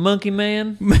monkey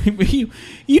man.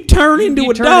 you turn into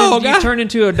a dog. You turn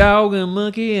into a dog and a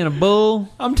monkey and a bull.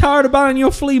 I'm tired of buying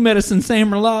your flea medicine,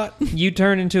 Sam Merlot. You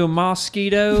turn into a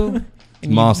mosquito.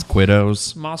 And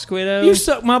Mosquitos. Mosquito. You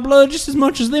suck my blood just as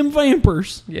much as them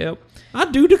vampires. Yep. I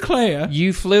do declare.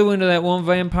 You flew into that one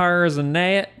vampire as a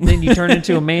gnat, then you turned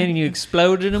into a man and you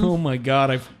exploded him. Oh my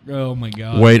god! Oh my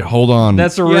god! Wait, hold on.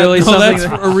 That's a Yeah, really no, something.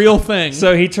 that's a real thing.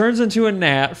 So he turns into a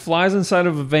gnat, flies inside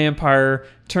of a vampire,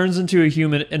 turns into a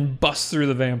human, and busts through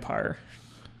the vampire.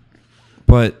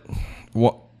 but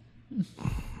what?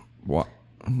 What?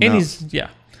 And he's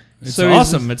It's So he's-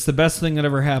 awesome. It's the best thing that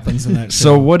ever happens in that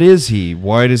So show. what is he?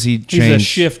 Why does he He's change? a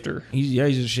shifter. He's a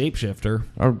shapeshifter.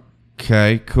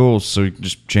 Okay, cool. So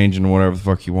just changing whatever the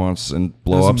fuck he wants and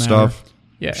blow Doesn't up matter. stuff.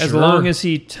 Yeah, as Sure. long as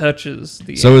he touches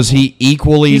the. So is he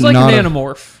equally He's like not? an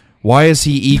animorph. Why is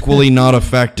he equally not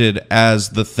affected as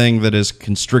the thing that is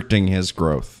constricting his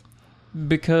growth?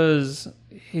 Because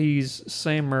he's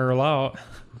Samuel out.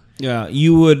 Yeah,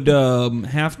 you would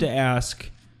have to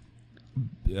ask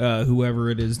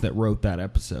whoever it is that wrote that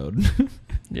episode.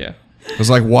 Yeah. It's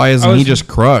like, why isn't I was- he just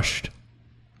crushed?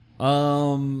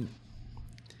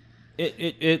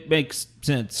 It makes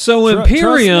sense. So Trust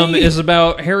Imperium me. is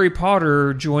about Harry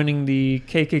Potter joining the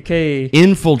KKK.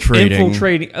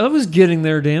 Infiltrating. I was getting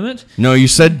there, damn it. No, you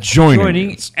said joining.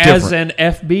 Joining It's as different.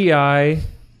 an FBI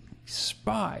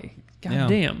spy. God Yeah.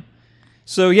 damn.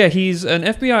 So yeah, he's an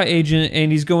FBI agent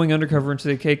and he's going undercover into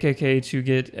the KKK to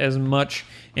get as much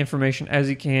information as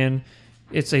he can.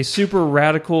 It's a super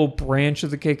radical branch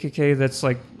of the KKK that's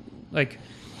like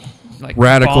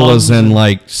Radical bombs as in and-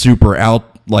 like super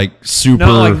out, like super.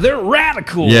 no, like they're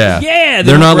radical. Yeah. yeah.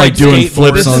 They're not like red doing skateboards.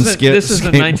 flips on skit. This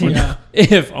isn't skateboards. 19.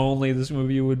 If only this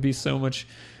movie would be so much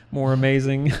more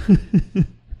amazing.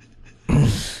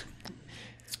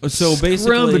 So Scrum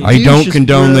basically, it. I don't Douches,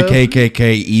 condone the bro.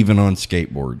 KKK even on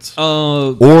skateboards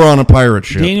uh, or on a pirate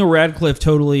ship. Daniel Radcliffe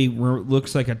totally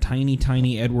looks like a tiny,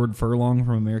 tiny Edward Furlong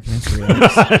from American History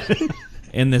X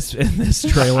in this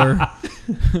trailer.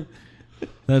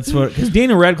 That's what, because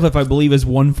Daniel Radcliffe, I believe, is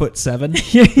 1'7",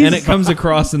 and it comes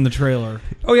across in the trailer.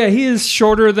 Oh yeah, he is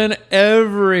shorter than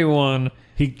everyone.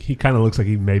 He kind of looks like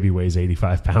he maybe weighs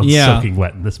 85 pounds Yeah. soaking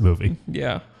wet in this movie.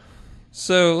 Yeah.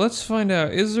 So let's find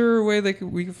out. Is there a way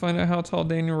we can find out how tall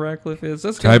Daniel Radcliffe is?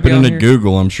 That's gotta Type be it on into here.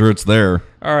 Google. I'm sure it's there.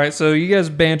 All right. So you guys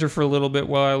banter for a little bit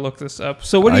while I look this up.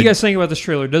 So what do you guys think about this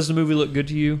trailer? Does the movie look good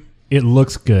to you? It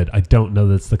looks good. I don't know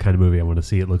that's the kind of movie I want to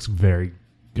see. It looks very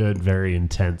good, very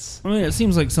intense. I mean, it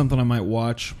seems like something I might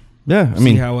watch. Yeah, I See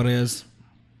mean, how it is.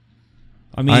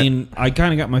 I mean, I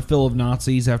kind of got my fill of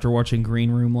Nazis after watching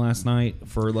Green Room last night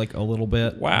for like a little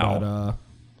bit. Wow. But,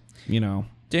 you know,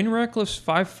 Daniel Radcliffe's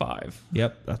 5'5".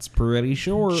 yep, that's pretty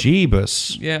short.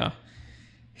 Jeebus. Yeah.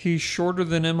 He's shorter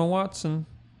than Emma Watson.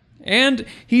 And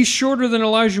he's shorter than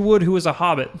Elijah Wood, who is a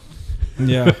hobbit.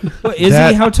 Yeah. What, is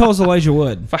That- he? How tall is Elijah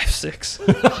Wood?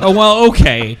 5'6". Oh, well,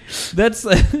 okay. That's,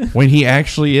 When he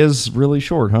actually is really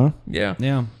short, huh? Yeah.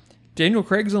 yeah. Daniel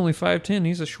Craig's only 5'10".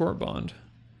 He's a short bond.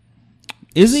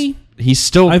 Is he? He's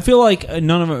still. I feel like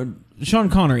none of it. Sean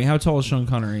Connery. How tall is Sean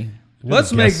Connery?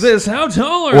 Let's I make guess- this. How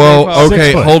tall are well, they? Fox? okay,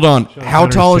 6 foot. hold on. Sean How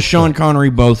Connery's tall is 6 Sean foot. Connery,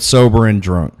 both sober and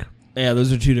drunk? Yeah,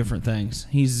 those are two different things.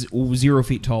 He's 0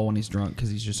 feet tall when he's drunk because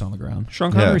he's just on the ground.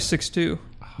 Sean Yeah. Connery's 6'2".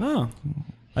 Oh.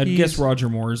 I'd He's- guess Roger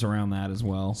Moore's around that as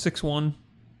well. 6'1".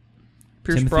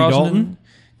 Pierce Timothy Brosnan. Dalton?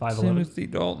 5'11". Timothy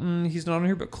Dalton. He's not on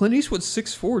here, but Clint Eastwood's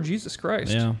 6'4". Jesus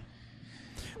Christ. Yeah.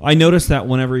 I noticed that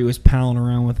whenever he was palling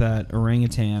around with that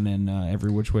orangutan in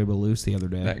Every Which Way But Loose the other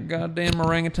day. That goddamn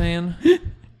orangutan.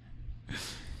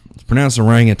 It's pronounced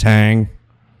orangutan.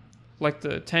 Like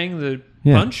the Tang the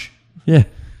Yeah. Punch. Yeah.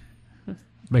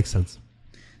 Makes sense.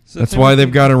 So That's why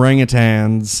they've got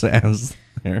orangutans as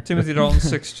there. Timothy Dalton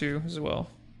 6'2" as well.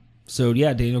 So,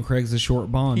 yeah, Daniel Craig's a short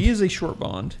Bond. He is a short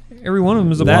Bond. Every one of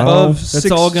them is That- above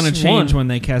that's all going to 6'1". change when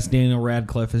they cast Daniel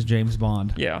Radcliffe as James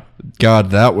Bond. Yeah.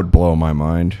 God, that would blow my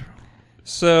mind.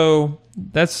 So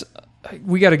that's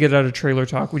we got to get out of trailer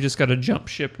talk. We just got to jump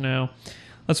ship now.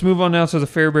 Let's move on now to the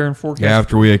Fairbairn forecast.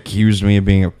 After we accused me of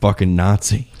being a fucking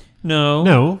Nazi. No,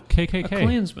 No, a KKK.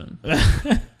 Klansman.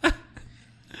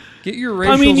 Get your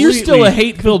racial. I mean, you're still a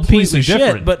hate-filled piece of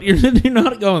completely shit, but you're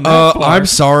not going that far. I'm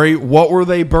sorry. What were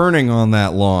they burning on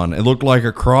that lawn? It looked like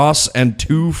a cross and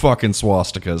 2 fucking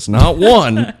swastikas. Not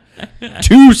one,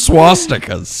 2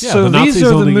 swastikas. Yeah, So the these Nazis are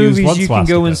the only used movies one you can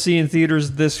go swastika. and see in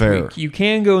theaters this Fair. week. You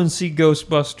can go and see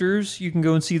Ghostbusters. You can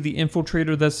go and see The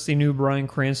Infiltrator. That's the new Bryan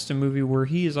Cranston movie where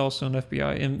he is also an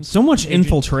FBI. So much agent.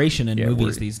 infiltration in Yeah, movies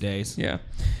we're- these days. Yeah.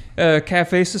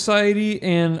 Cafe Society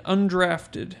and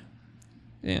Undrafted.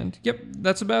 And, yep,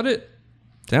 that's about it.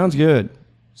 Sounds good.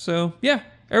 So, yeah,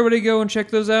 everybody go and check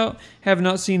those out. Have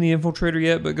not seen The Infiltrator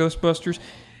yet, but Ghostbusters.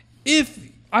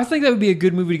 I think that would be a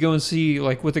good movie to go and see,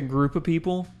 like, with a group of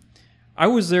people. I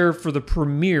was there for the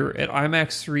premiere at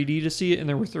IMAX 3D to see it, and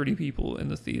there were 30 people in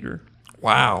the theater.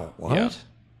 Wow. What? Yeah.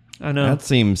 I know. That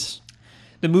seems...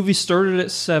 The movie started at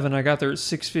 7. I got there at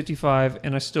 6:55,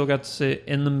 and I still got to sit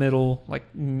in the middle, like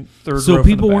third row So from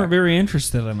people the weren't back. very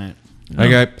interested in it.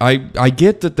 Like I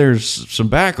get that there's some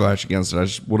backlash against it. I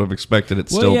just would have expected it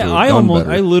still to have done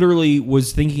better. I literally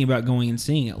was thinking about going and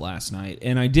seeing it last night,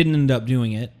 and I didn't end up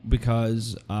doing it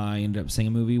because I ended up seeing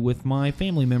a movie with my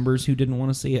family members who didn't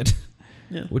want to see it.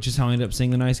 Yeah. Which is how I ended up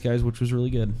seeing The Nice Guys, which was really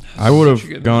good. I would Such a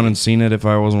good have gone movie. and seen it if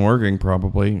I wasn't working,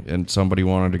 probably, and somebody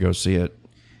wanted to go see it.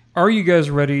 Are you guys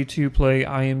ready to play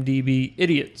IMDb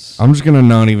Idiots? I'm just gonna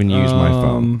not even use my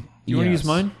phone. You want to use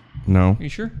mine? No. Are you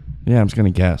sure? Yeah, I'm just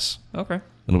gonna guess. Okay.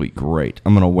 It'll be great.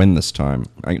 I'm gonna win this time.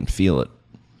 I can feel it.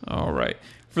 All right.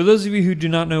 For those of you who do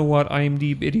not know what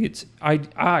IMDb Idiots,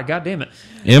 God damn it.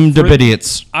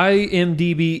 Idiots.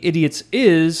 IMDb Idiots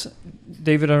is,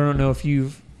 David, I don't know if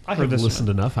you've I heard have this listened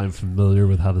enough. I'm familiar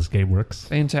with how this game works.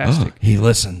 Fantastic. He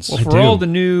listens. Well, I for do. all the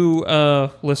new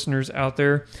listeners out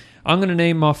there, I'm going to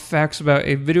name off facts about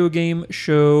a video game,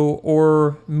 show,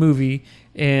 or movie,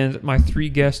 and my three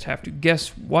guests have to guess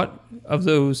what of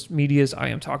those medias I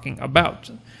am talking about.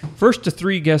 First to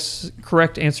three guess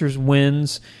correct answers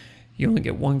wins. You only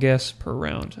get one guess per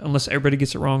round. Unless everybody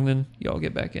gets it wrong, then y'all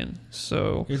get back in.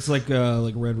 So, It's like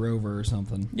Red Rover or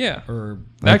something. yeah. Or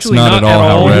That's Actually, not at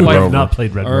all how Red like, Rover- I've not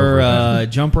played Red Rover.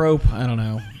 Jump Rope. I don't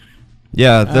know.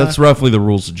 Yeah, that's roughly the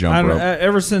rules of jump rope.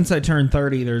 Ever since I turned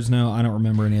 30, I don't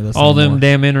remember any of this. all them anymore.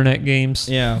 damn internet games.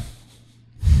 Yeah.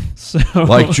 So,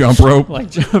 Like jump rope.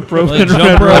 like jump rope Like and jump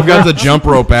Red rope. Rover. I've got the jump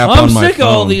rope app I'm on my sick phone.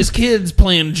 of all these kids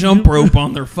playing jump rope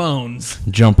on their phones.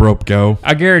 Jump rope go.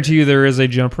 I guarantee you there is a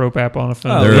jump rope app on a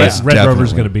phone. Oh, There yeah. is Red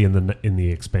Rover's definitely. going to be in the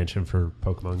expansion for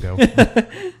Pokemon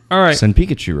Go. All right. Send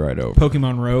Pikachu right over.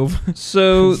 Pokemon Rove.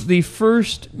 So the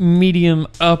first medium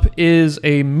up is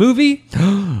a movie.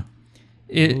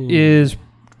 It is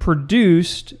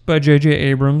produced by J.J.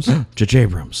 Abrams, J.J.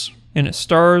 Abrams. and it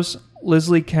stars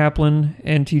Leslie Kaplan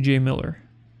and T.J. Miller.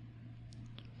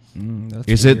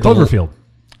 Is it Cloverfield.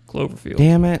 Cloverfield.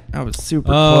 Damn it! I was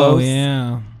super Oh, close.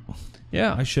 yeah.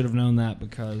 Yeah. I should have known that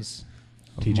because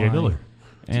of TJ Miller.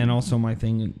 And also my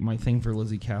thing for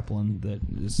Lizzie Kaplan that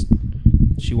is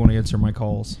she won't answer my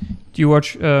calls. Do you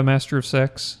watch Master of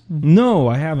Sex? No,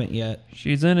 I haven't yet.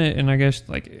 She's in it, and I guess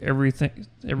like every But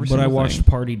single I watched thing.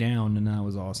 Party Down and that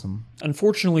was awesome.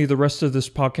 Unfortunately, the rest of this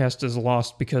podcast is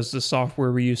lost because the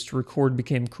software we used to record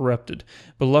became corrupted.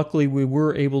 But luckily, we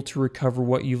were able to recover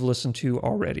what you've listened to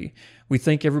already. We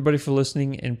thank everybody for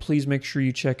listening, and please make sure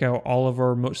you check out all of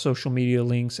our social media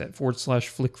links at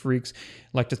 /FlickFreaks.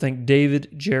 I'd like to thank David,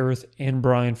 Jareth, and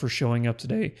Brian for showing up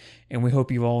today, and we hope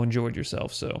you all enjoyed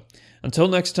yourself. So, until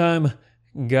next time,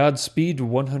 Godspeed to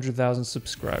 100,000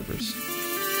 subscribers.